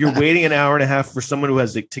 You're waiting an hour and a half for someone who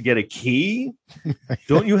has to get a key?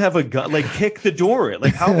 Don't you have a gun? Like, kick the door in.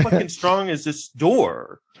 Like, how fucking strong is this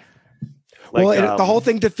door? Like, well, the whole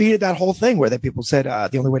thing defeated that whole thing where that people said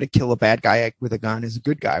the only way to kill a bad guy with a gun is a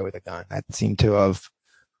good guy with a gun. That seemed to have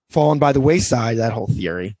fallen by the wayside, that whole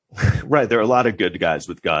theory. Right. There are a lot of good guys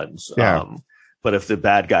with guns. Yeah. But if the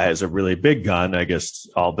bad guy has a really big gun, I guess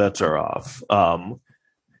all bets are off.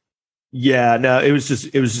 Yeah, no, it was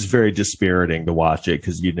just very dispiriting to watch it,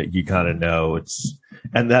 because you kind of know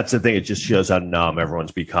and that's the thing. It just shows how numb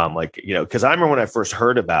everyone's become. Like, because I remember when I first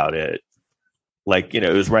heard about it, like,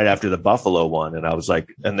 it was right after the Buffalo one, and I was like,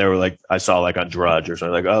 and they were like, I saw like on Drudge or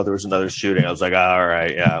something, like, oh, there was another shooting. I was like, all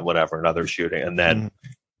right, yeah, whatever, another shooting. And then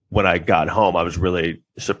when I got home, I was really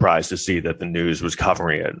surprised to see that the news was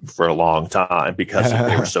covering it for a long time because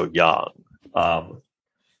they were so young.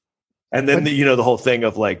 And then, the whole thing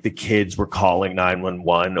of like the kids were calling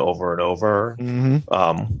 911 over and over.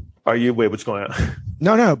 Mm-hmm. Wait, what's going on?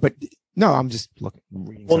 No, I'm just looking.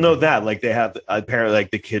 Well, no, that like they have apparently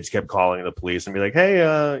like the kids kept calling the police and be like,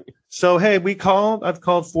 hey, we called. I've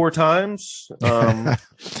called 4 times.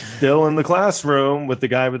 Still in the classroom with the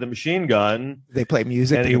guy with the machine gun. They play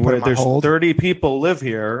music. And there's 30 people live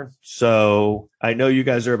here, so I know you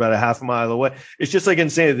guys are about a half a mile away. It's just like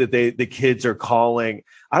insane that the kids are calling.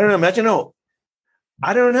 I don't know. Imagine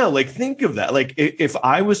I don't know. Like, think of that. Like, if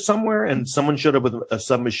I was somewhere and someone showed up with a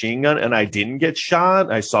submachine gun and I didn't get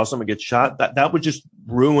shot, I saw someone get shot, that would just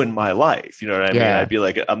ruin my life. You know what I mean? I'd be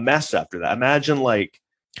like a mess after that. Imagine like.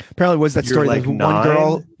 Apparently, was that story like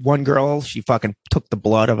one girl? She fucking took the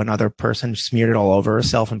blood of another person, smeared it all over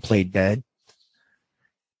herself, and played dead.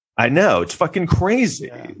 I know, it's fucking crazy.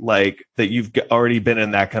 Yeah. Like that you've already been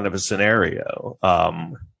in that kind of a scenario.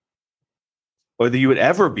 Or that you would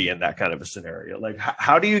ever be in that kind of a scenario. Like,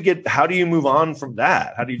 how do you move on from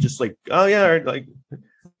that? How do you just like, oh yeah, like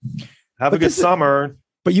have a good summer?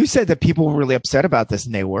 But you said that people were really upset about this,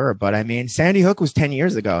 and they were. But I mean, Sandy Hook was 10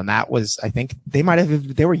 years ago, and that was, I think they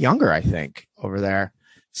were younger, I think, over there.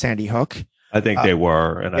 Sandy Hook. I think they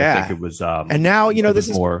were, and I think it was. And now, this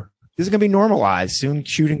is going to be normalized soon.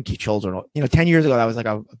 Shooting children. 10 years ago, that was like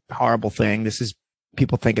a horrible thing.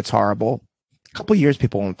 People think it's horrible. A couple of years,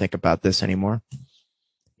 people won't think about this anymore.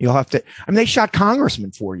 You'll have to. I mean, they shot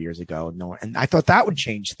congressmen 4 years ago. And I thought that would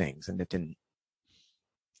change things, and it didn't.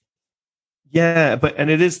 Yeah, and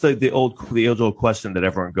it is the old question that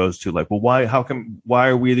everyone goes to, like, well, why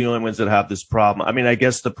are we the only ones that have this problem? I mean, I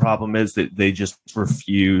guess the problem is that they just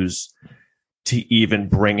refuse to even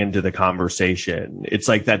bring into the conversation. It's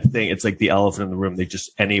like that thing. It's like the elephant in the room.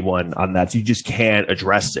 Anyone on that, you just can't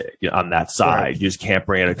address it on that side. Right. You just can't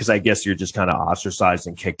bring it, because I guess you're just kind of ostracized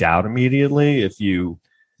and kicked out immediately if you.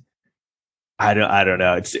 I don't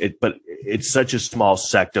know. But it's such a small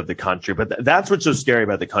sect of the country. But that's what's so scary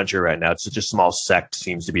about the country right now. It's such a small sect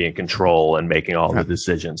seems to be in control and making all the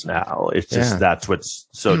decisions now. It's just that's what's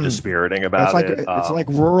so dispiriting about it. It's like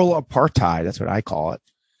rural apartheid. That's what I call it.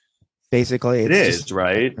 Basically, it is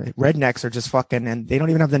right. Rednecks are just fucking, and they don't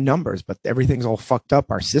even have the numbers, but everything's all fucked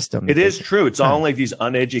up. Our system. It is true. It's all like these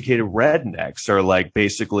uneducated rednecks are like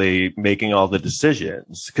basically making all the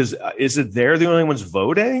decisions. Because is it they're the only ones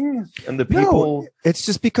voting, and the people? No, it's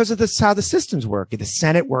just because of how the systems work. The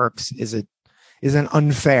Senate works is an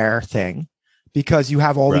unfair thing, because you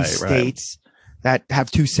have all these states that have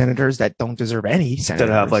 2 senators that don't deserve any senators.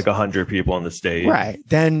 That have like 100 people in the state. Right.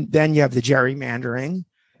 Then you have the gerrymandering,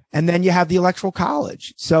 and then you have the electoral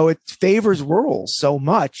college. So it favors rural so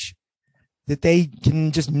much that they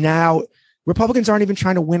can just now, Republicans aren't even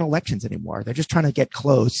trying to win elections anymore. They're just trying to get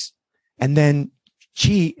close and then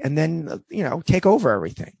cheat and then, take over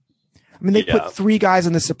everything. I mean, they put 3 guys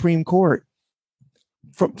in the Supreme Court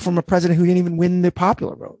from a president who didn't even win the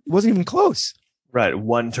popular vote. It wasn't even close. Right.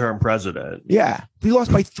 1-term president. Yeah. We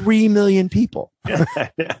lost by 3 million people.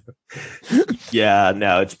 Yeah,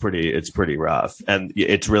 no, it's pretty rough. And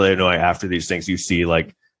it's really annoying after these things. You see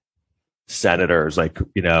like senators, like,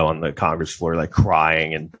 on the Congress floor, like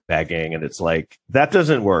crying and begging. And it's like, that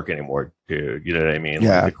doesn't work anymore, dude. You know what I mean?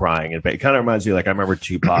 Yeah. Like the crying and it kind of reminds me, like, I remember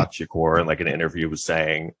Tupac Shakur in like an interview was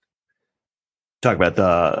talk about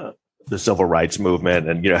the civil rights movement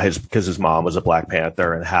and, because his mom was a Black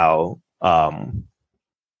Panther and how,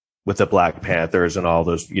 with the Black Panthers and all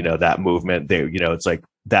those, that movement, they, it's like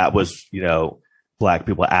that was, Black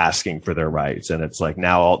people asking for their rights. And it's like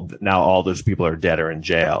now all those people are dead or in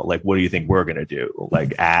jail. Like, what do you think we're going to do?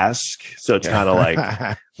 Like ask? So it's kind of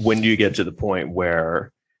like, when do you get to the point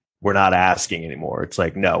where we're not asking anymore? It's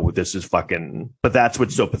like, no, this is fucking, but that's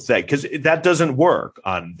what's so pathetic because that doesn't work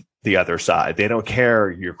on the other side. They don't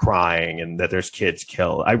care you're crying and that there's kids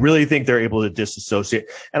killed. I really think they're able to disassociate.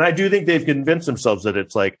 And I do think they've convinced themselves that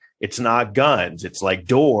it's like, it's not guns, it's like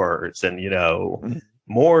doors and,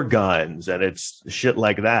 more guns and it's shit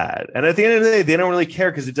like that. And at the end of the day, they don't really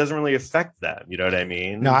care because it doesn't really affect them. You know what I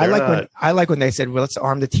mean? No, I like when they said, well, let's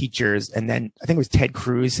arm the teachers. And then I think it was Ted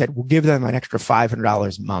Cruz said, we'll give them an extra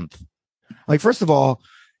 $500 a month. Like, first of all,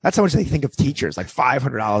 that's how much they think of teachers, like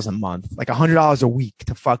 $500 a month, like $100 a week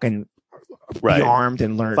to fucking be armed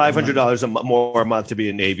and learn. $500 more a month to be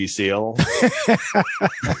a Navy SEAL.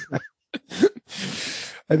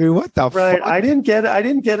 I mean, what the fuck? I didn't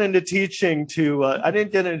get into teaching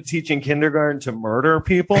kindergarten to murder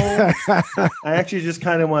people. I actually just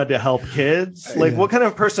kind of wanted to help kids. Like, what kind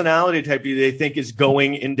of personality type do they think is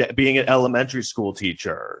going into being an elementary school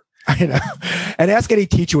teacher? I know. And ask any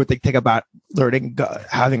teacher what they think about learning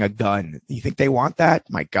having a gun. You think they want that?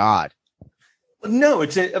 My God. No,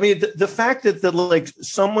 the fact that like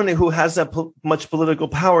someone who has that much political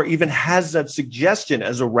power even has that suggestion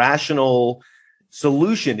as a rational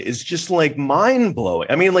solution is just like mind blowing.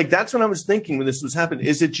 I mean, like, that's what I was thinking when this was happening.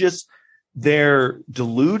 Is it just they're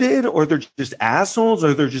deluded or they're just assholes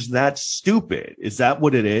or they're just that stupid? Is that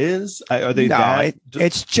what it is? Are they? No,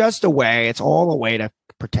 it's just a way. It's all a way to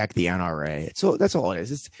protect the NRA. So that's all it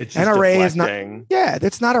is. It's just NRA deflecting. Is not. Yeah,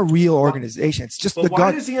 that's not a real organization. It's just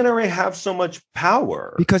why does the NRA have so much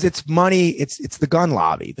power? Because it's money. It's the gun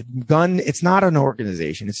lobby. The gun. It's not an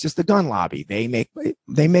organization. It's just the gun lobby. They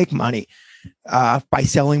make money by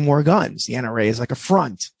selling more guns. The NRA is like a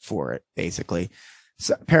front for it, basically.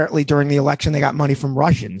 So apparently during the election, they got money from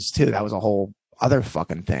Russians too. That was a whole other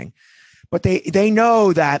fucking thing. But they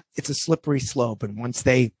know that it's a slippery slope. And once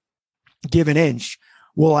they give an inch,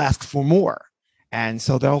 we'll ask for more. And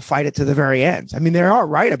so they'll fight it to the very end. I mean, they are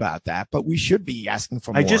right about that, but we should be asking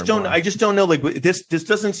for more. I just don't know. Like, this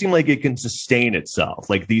doesn't seem like it can sustain itself.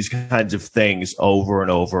 Like, these kinds of things over and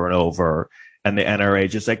over and over. And the NRA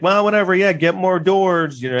just like, well, whatever. Yeah, get more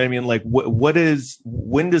doors. You know what I mean? Like,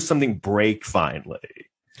 when does something break finally?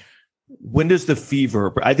 When does the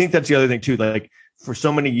fever? I think that's the other thing too. Like, for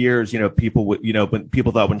so many years, people would, when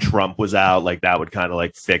people thought when Trump was out, like that would kind of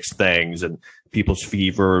like fix things and people's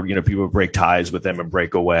fever, people would break ties with them and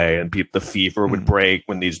break away. And the fever would break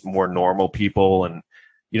when these more normal people. And,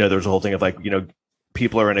 there's a whole thing of like,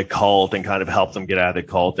 people are in a cult and kind of help them get out of the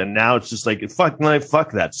cult. And now it's just like, fuck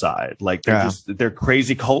that side. Like, they're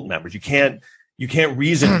crazy cult members. You can't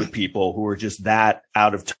reason with people who are just that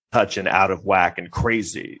out of touch and out of whack and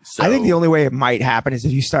crazy. So I think the only way it might happen is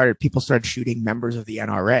if people started shooting members of the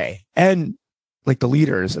NRA and like the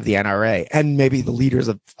leaders of the NRA and maybe the leaders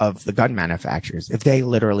of the gun manufacturers. If they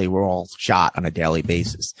literally were all shot on a daily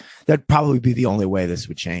basis, that'd probably be the only way this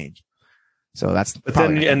would change. So that's,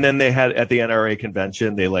 then they had at the NRA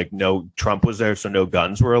convention, no, Trump was there, so no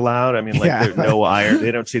guns were allowed. I mean, there's no iron.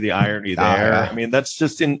 They don't see the irony there. I mean, that's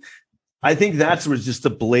just I think that was just the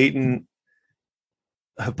blatant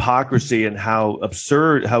hypocrisy and how it's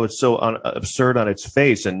so absurd on its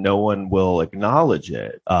face, and no one will acknowledge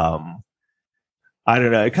it. I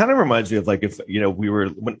don't know. It kind of reminds me of like if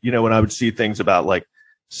when I would see things about like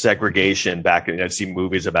segregation back, and I'd see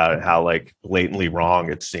movies about it, how like blatantly wrong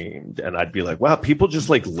it seemed, and I'd be like, wow, people just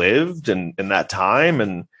like lived in that time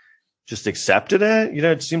and just accepted it.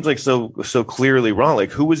 It seems like so clearly wrong.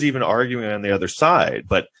 Like, who was even arguing on the other side?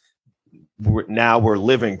 But now we're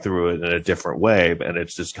living through it in a different way, and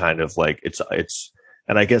it's just kind of like it's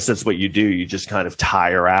and I guess that's what you do. You just kind of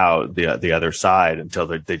tire out the other side until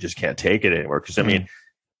they just can't take it anymore. Because I mean,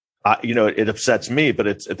 it upsets me, but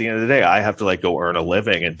it's at the end of the day, I have to like go earn a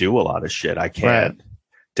living and do a lot of shit. I can't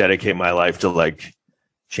dedicate my life to like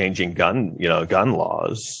changing gun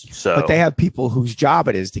laws. So, but they have people whose job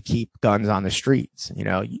it is to keep guns on the streets. You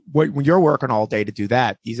know, when you're working all day to do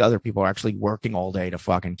that, these other people are actually working all day to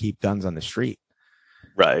fucking keep guns on the street.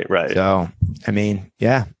 Right. So, I mean,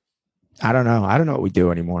 yeah, I don't know what we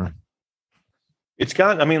do anymore. It's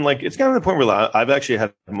gotten to the point where I've actually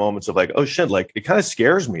had moments of like, oh shit, like it kind of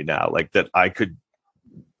scares me now, like that I could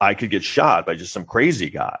get shot by just some crazy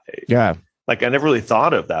guy. Yeah. Like I never really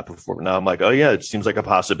thought of that before. Now I'm like, oh yeah, it seems like a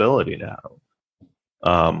possibility now.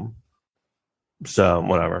 So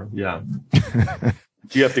whatever. Yeah.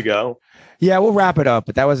 Do you have to go? Yeah, we'll wrap it up.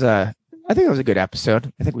 But I think it was a good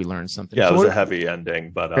episode. I think we learned something. Yeah, it was a heavy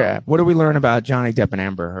ending, but yeah. What did we learn about Johnny Depp and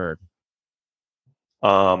Amber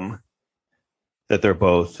Heard? That they're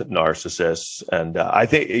both narcissists, and I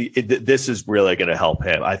think this is really going to help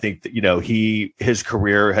him. I think that, his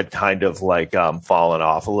career had kind of like fallen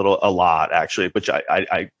off a lot actually, which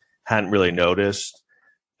I hadn't really noticed,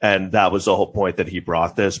 and that was the whole point that he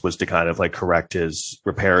brought this, was to kind of like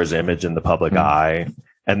repair his image in the public eye.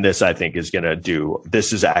 And this, I think,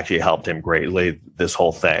 this has actually helped him greatly. This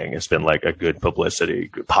whole thing has been like a good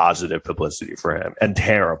positive publicity for him, and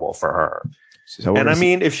terrible for her. So and I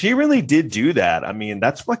mean, if she really did do that, I mean,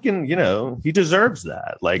 that's fucking, he deserves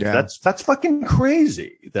that. Like, that's fucking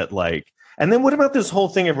crazy that like, and then what about this whole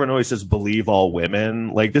thing? Everyone always says, believe all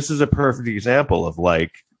women. Like, this is a perfect example of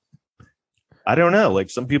like, I don't know, like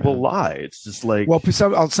some people lie. It's just like, well,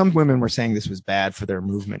 some women were saying this was bad for their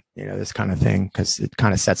movement, this kind of thing, because it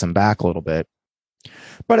kind of sets them back a little bit.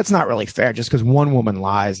 But it's not really fair. Just because one woman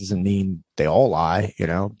lies doesn't mean they all lie,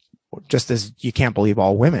 just as you can't believe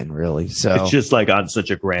all women, really. So it's just like on such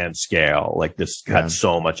a grand scale, like this got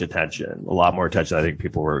so much attention, a lot more attention I think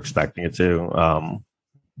people were expecting it to.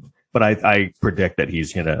 But I predict that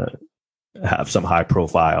he's going to have some high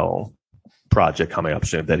profile project coming up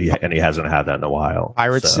soon he hasn't had that in a while.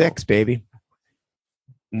 Pirate 6, baby.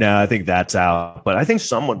 No, I think that's out, but I think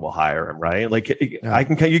someone will hire him, right? Like you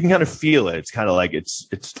can kind of feel it. It's kind of like it's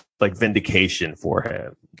like vindication for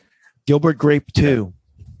him. Gilbert Grape 2.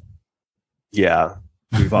 Yeah,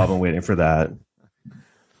 we've all been waiting for that.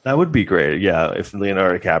 That would be great. Yeah, if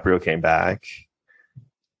Leonardo DiCaprio came back,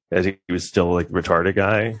 as he was still like retarded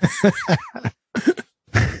guy.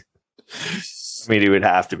 I mean, he would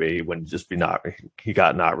have to be. He wouldn't just be he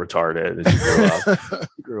got not retarded as he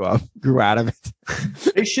grew up. grew out of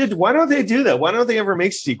it. They should. Why don't they do that? Why don't they ever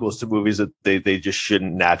make sequels to movies that they just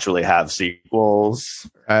shouldn't naturally have sequels?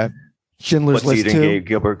 Schindler's List 2.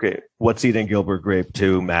 What's Eating Gilbert Grape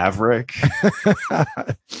 2? Maverick.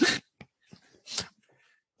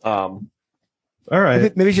 All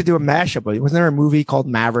right. Maybe we should do a mashup. Wasn't there a movie called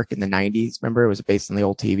Maverick in the 90s? Remember, it was based on the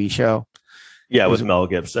old TV show. Yeah, it was Mel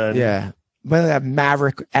Gibson. Yeah. But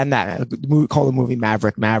Maverick and that called the movie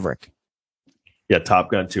Maverick. Yeah,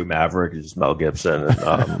 Top Gun 2 Maverick is Mel Gibson.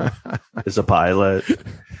 Is a pilot.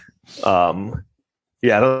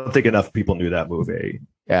 Yeah, I don't think enough people knew that movie.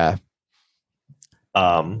 Yeah.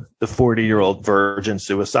 The 40-year-old virgin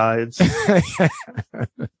suicides. I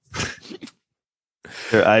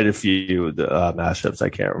had a few mashups. I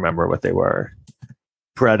can't remember what they were.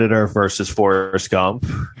 Predator versus Forrest Gump.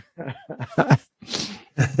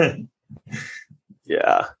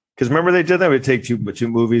 Yeah, because remember they did that. We'd take two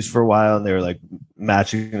movies for a while, and they were like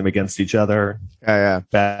matching them against each other. Yeah.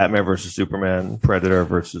 Batman versus Superman, Predator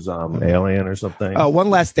versus Alien or something. Oh, one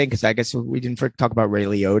last thing, because I guess we didn't talk about Ray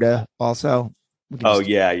Liotta also.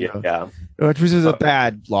 Yeah. Which was a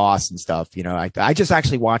bad loss and stuff. I just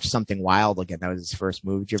actually watched Something Wild again. That was his first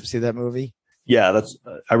movie. Did you ever see that movie? Yeah,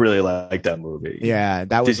 I really like that movie. Yeah,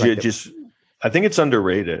 that was. I think it's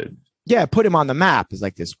underrated. Yeah, put him on the map as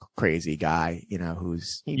like this crazy guy,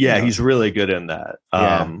 who's. He's really good in that.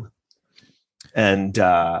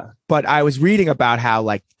 But I was reading about how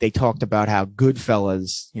like they talked about how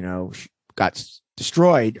Goodfellas, got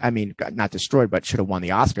destroyed. I mean, not destroyed, but should have won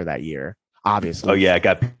the Oscar that year. Obviously. Oh yeah, it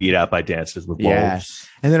got beat out by Dances with Wolves. Yeah.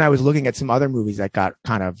 And then I was looking at some other movies that got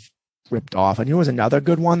kind of ripped off. And was another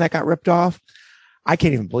good one that got ripped off? I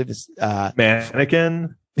can't even believe this.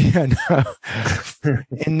 Mannequin? Yeah, no.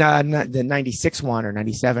 In the 96 one or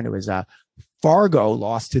 97, it was Fargo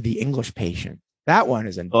lost to The English Patient. That one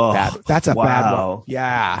is that's a bad one.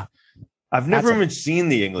 Yeah. I've never even seen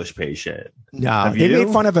The English Patient. No, they made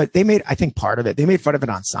fun of it. They made, I think, part of it. They made fun of it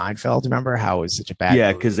on Seinfeld. Remember how it was such a bad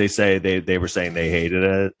movie? Because they were saying they hated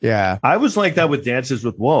it. Yeah, I was like that with Dances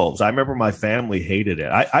with Wolves. I remember my family hated it.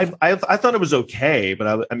 I thought it was okay,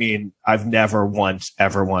 but I mean, I've never once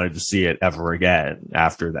ever wanted to see it ever again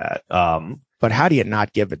after that. But how do you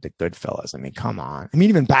not give it to Goodfellas? I mean, come on. I mean,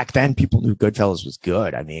 even back then, people knew Goodfellas was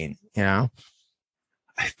good. I mean, you know.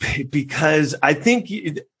 Because I think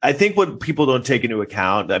what people don't take into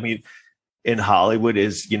account, I mean, in Hollywood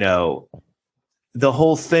is, you know, the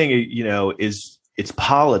whole thing, you know, is it's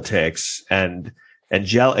politics and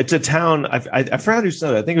it's a town. I forgot who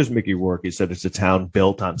said it. I think it was Mickey Rourke. He said it's a town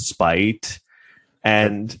built on spite,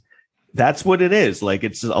 and that's what it is. Like,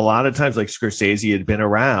 it's a lot of times, like, Scorsese had been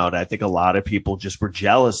around. I think a lot of people just were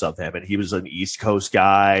jealous of him, and he was an East Coast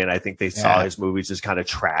guy. And I think they saw his movies as kind of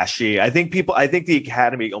trashy. I think the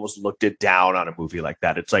Academy almost looked it down on a movie like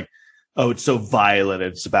that. It's like, oh, it's so violent.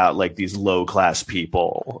 It's about like these low class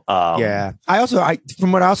people. From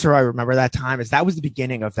what I remember that time is that was the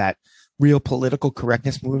beginning of that real political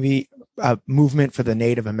correctness movement for the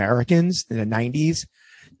Native Americans in the 90s.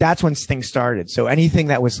 That's when things started. So anything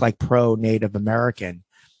that was like pro Native American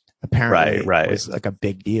apparently was like a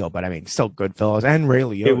big deal. But I mean, still Goodfellas and Ray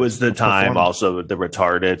Liotta. It was the time also, the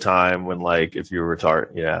retarded time, when like if you were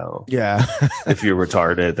retarded, you know, if you're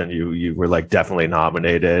retarded, then you were like definitely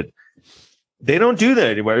nominated. They don't do that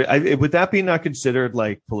anymore. Would that be not considered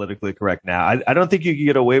like politically correct now? I don't think you can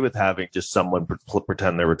get away with having just someone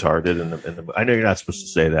pretend they're retarded in the. I know you're not supposed to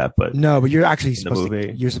say that, but no, but you're actually supposed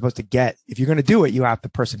to. You're supposed to get, if you're going to do it, the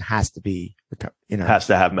person has to be, you know, has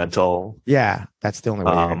to have mental. Yeah, that's the only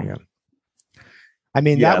way you're going to go. I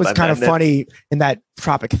mean, that was kind of funny in that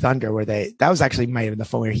Tropic Thunder where that was actually might have been the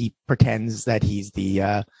phone where he pretends that he's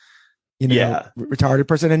the. Retarded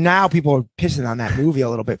person. And now people are pissing on that movie a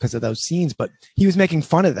little bit because of those scenes, but he was making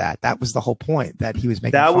fun of that. That was the whole point, that he was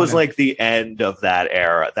making that fun was of. Like the end of that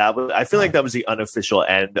era. I feel like that was the unofficial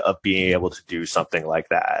end of being able to do something like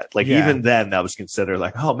that. Like even then that was considered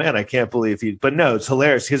like, oh man, I can't believe but no, it's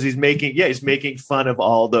hilarious because he's making fun of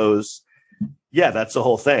all those. Yeah, that's the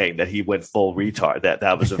whole thing, that he went full retard.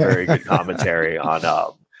 That was a very good commentary on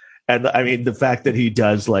and I mean the fact that he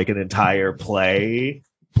does like an entire play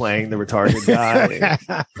playing the retarded guy.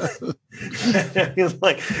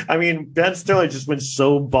 Like, I mean, Ben Stiller just went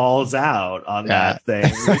so balls out on that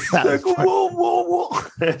thing. Like, whoa.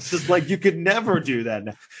 It's just like, you could never do that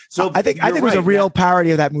now. So I think it was a real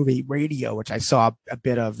parody of that movie Radio, which I saw a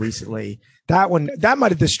bit of recently. That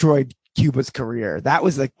might have destroyed Cuba's career. That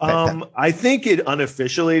was like I think it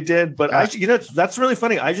unofficially did, but that's really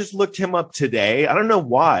funny. I just looked him up today. I don't know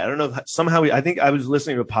why. I don't know, somehow I think I was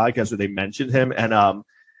listening to a podcast where they mentioned him, and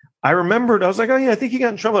I remembered, I was like, oh yeah, I think he got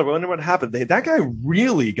in trouble. I wonder what happened. That guy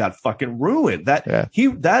really got fucking ruined.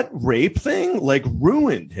 That rape thing like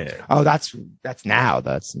ruined him. Oh, that's now.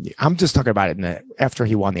 I'm just talking about it after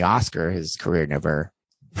he won the Oscar, his career never.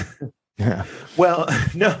 Yeah. Well,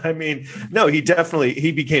 no, I mean, no, he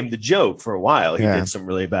became the joke for a while. He did some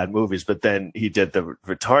really bad movies, but then he did the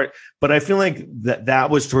retard. But I feel like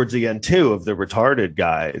that was towards the end too of the retarded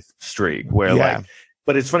guy streak, where like.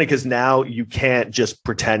 But it's funny because now you can't just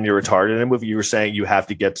pretend you're retarded in a movie. You were saying you have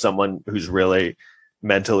to get someone who's really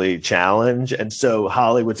mentally challenged. And so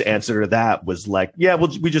Hollywood's answer to that was like, yeah,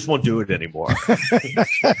 we just won't do it anymore.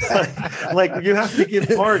 like you have to give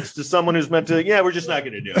parts to someone who's mentally, we're just not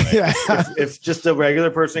going to do it. If just a regular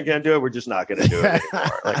person can't do it, we're just not going to do it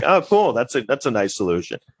anymore. Like, oh, cool. That's a nice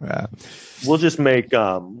solution. Yeah. We'll just make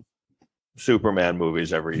Superman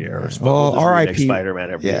movies every year. Well, R.I.P. Spider-Man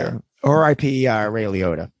every year. R.I.P. Ray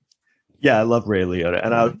Liotta. Yeah, I love Ray Liotta.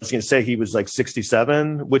 And I was going to say he was like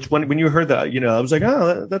 67, which when you heard that, I was like,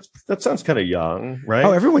 oh, that sounds kind of young, right?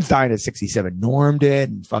 Oh, everyone's dying at 67. Norm did,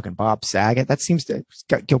 and fucking Bob Saget. That seems to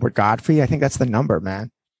Gilbert Gottfried. I think that's the number, man.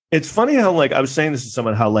 It's funny how, like, I was saying this to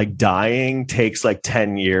someone, how like dying takes like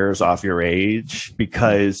 10 years off your age,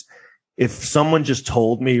 because if someone just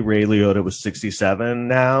told me Ray Liotta was 67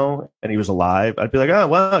 now and he was alive, I'd be like, oh,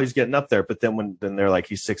 wow, he's getting up there. But then then they're like,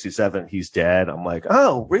 he's 67, he's dead. I'm like,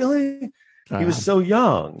 oh, really? He was so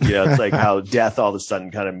young. It's like how death all of a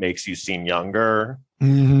sudden kind of makes you seem younger.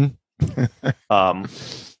 Mm-hmm.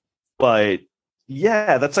 But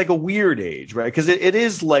yeah, that's like a weird age, right? Because it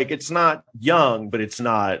is like, it's not young, but it's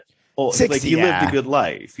not old. 60, like he lived a good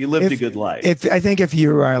life. I think if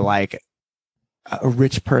you are like a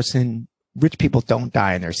rich person, rich people don't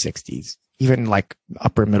die in their 60s. Even like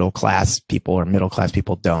upper middle class people or middle class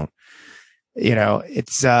people don't.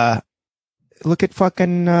 It's look at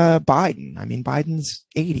fucking Biden. I mean, Biden's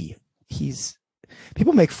 80.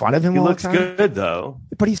 People make fun of him. He all looks the time, good though,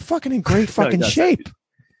 but he's fucking in great fucking shape.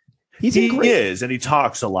 He is, and he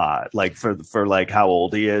talks a lot, like for like how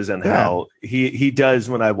old he is and how he does.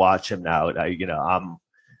 When I watch him now,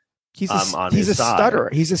 he's a stutterer.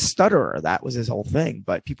 He's a stutterer. That was his whole thing.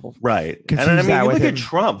 But people and I mean, you look at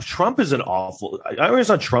Trump. Trump is an awful. I always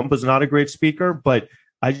thought Trump was not a great speaker, but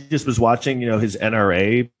I just was watching, his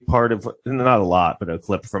NRA part of, not a lot, but a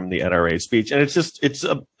clip from the NRA speech. And it's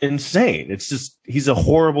insane. It's just, he's a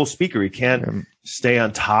horrible speaker. He can't stay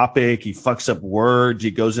on topic. He fucks up words.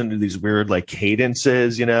 He goes into these weird like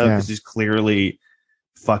cadences, because he's clearly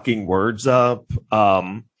fucking words up.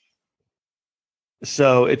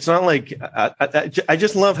 So it's not like, I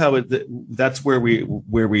just love how that's where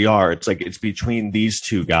we are. It's like, it's between these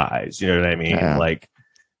two guys. You know what I mean? Yeah. Like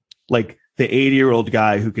the 80-year-old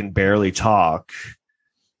guy who can barely talk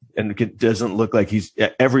and doesn't look like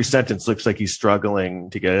every sentence looks like he's struggling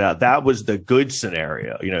to get it out. That was the good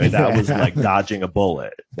scenario. That was like dodging a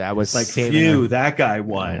bullet. That was like, phew, that guy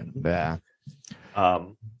won. Yeah.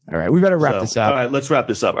 All right. We better wrap this up. All right. Let's wrap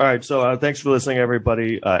this up. All right. So thanks for listening,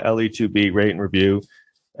 everybody. LE2B, rate and review,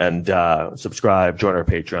 and subscribe, join our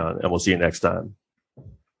Patreon, and we'll see you next time. All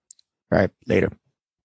right. Later.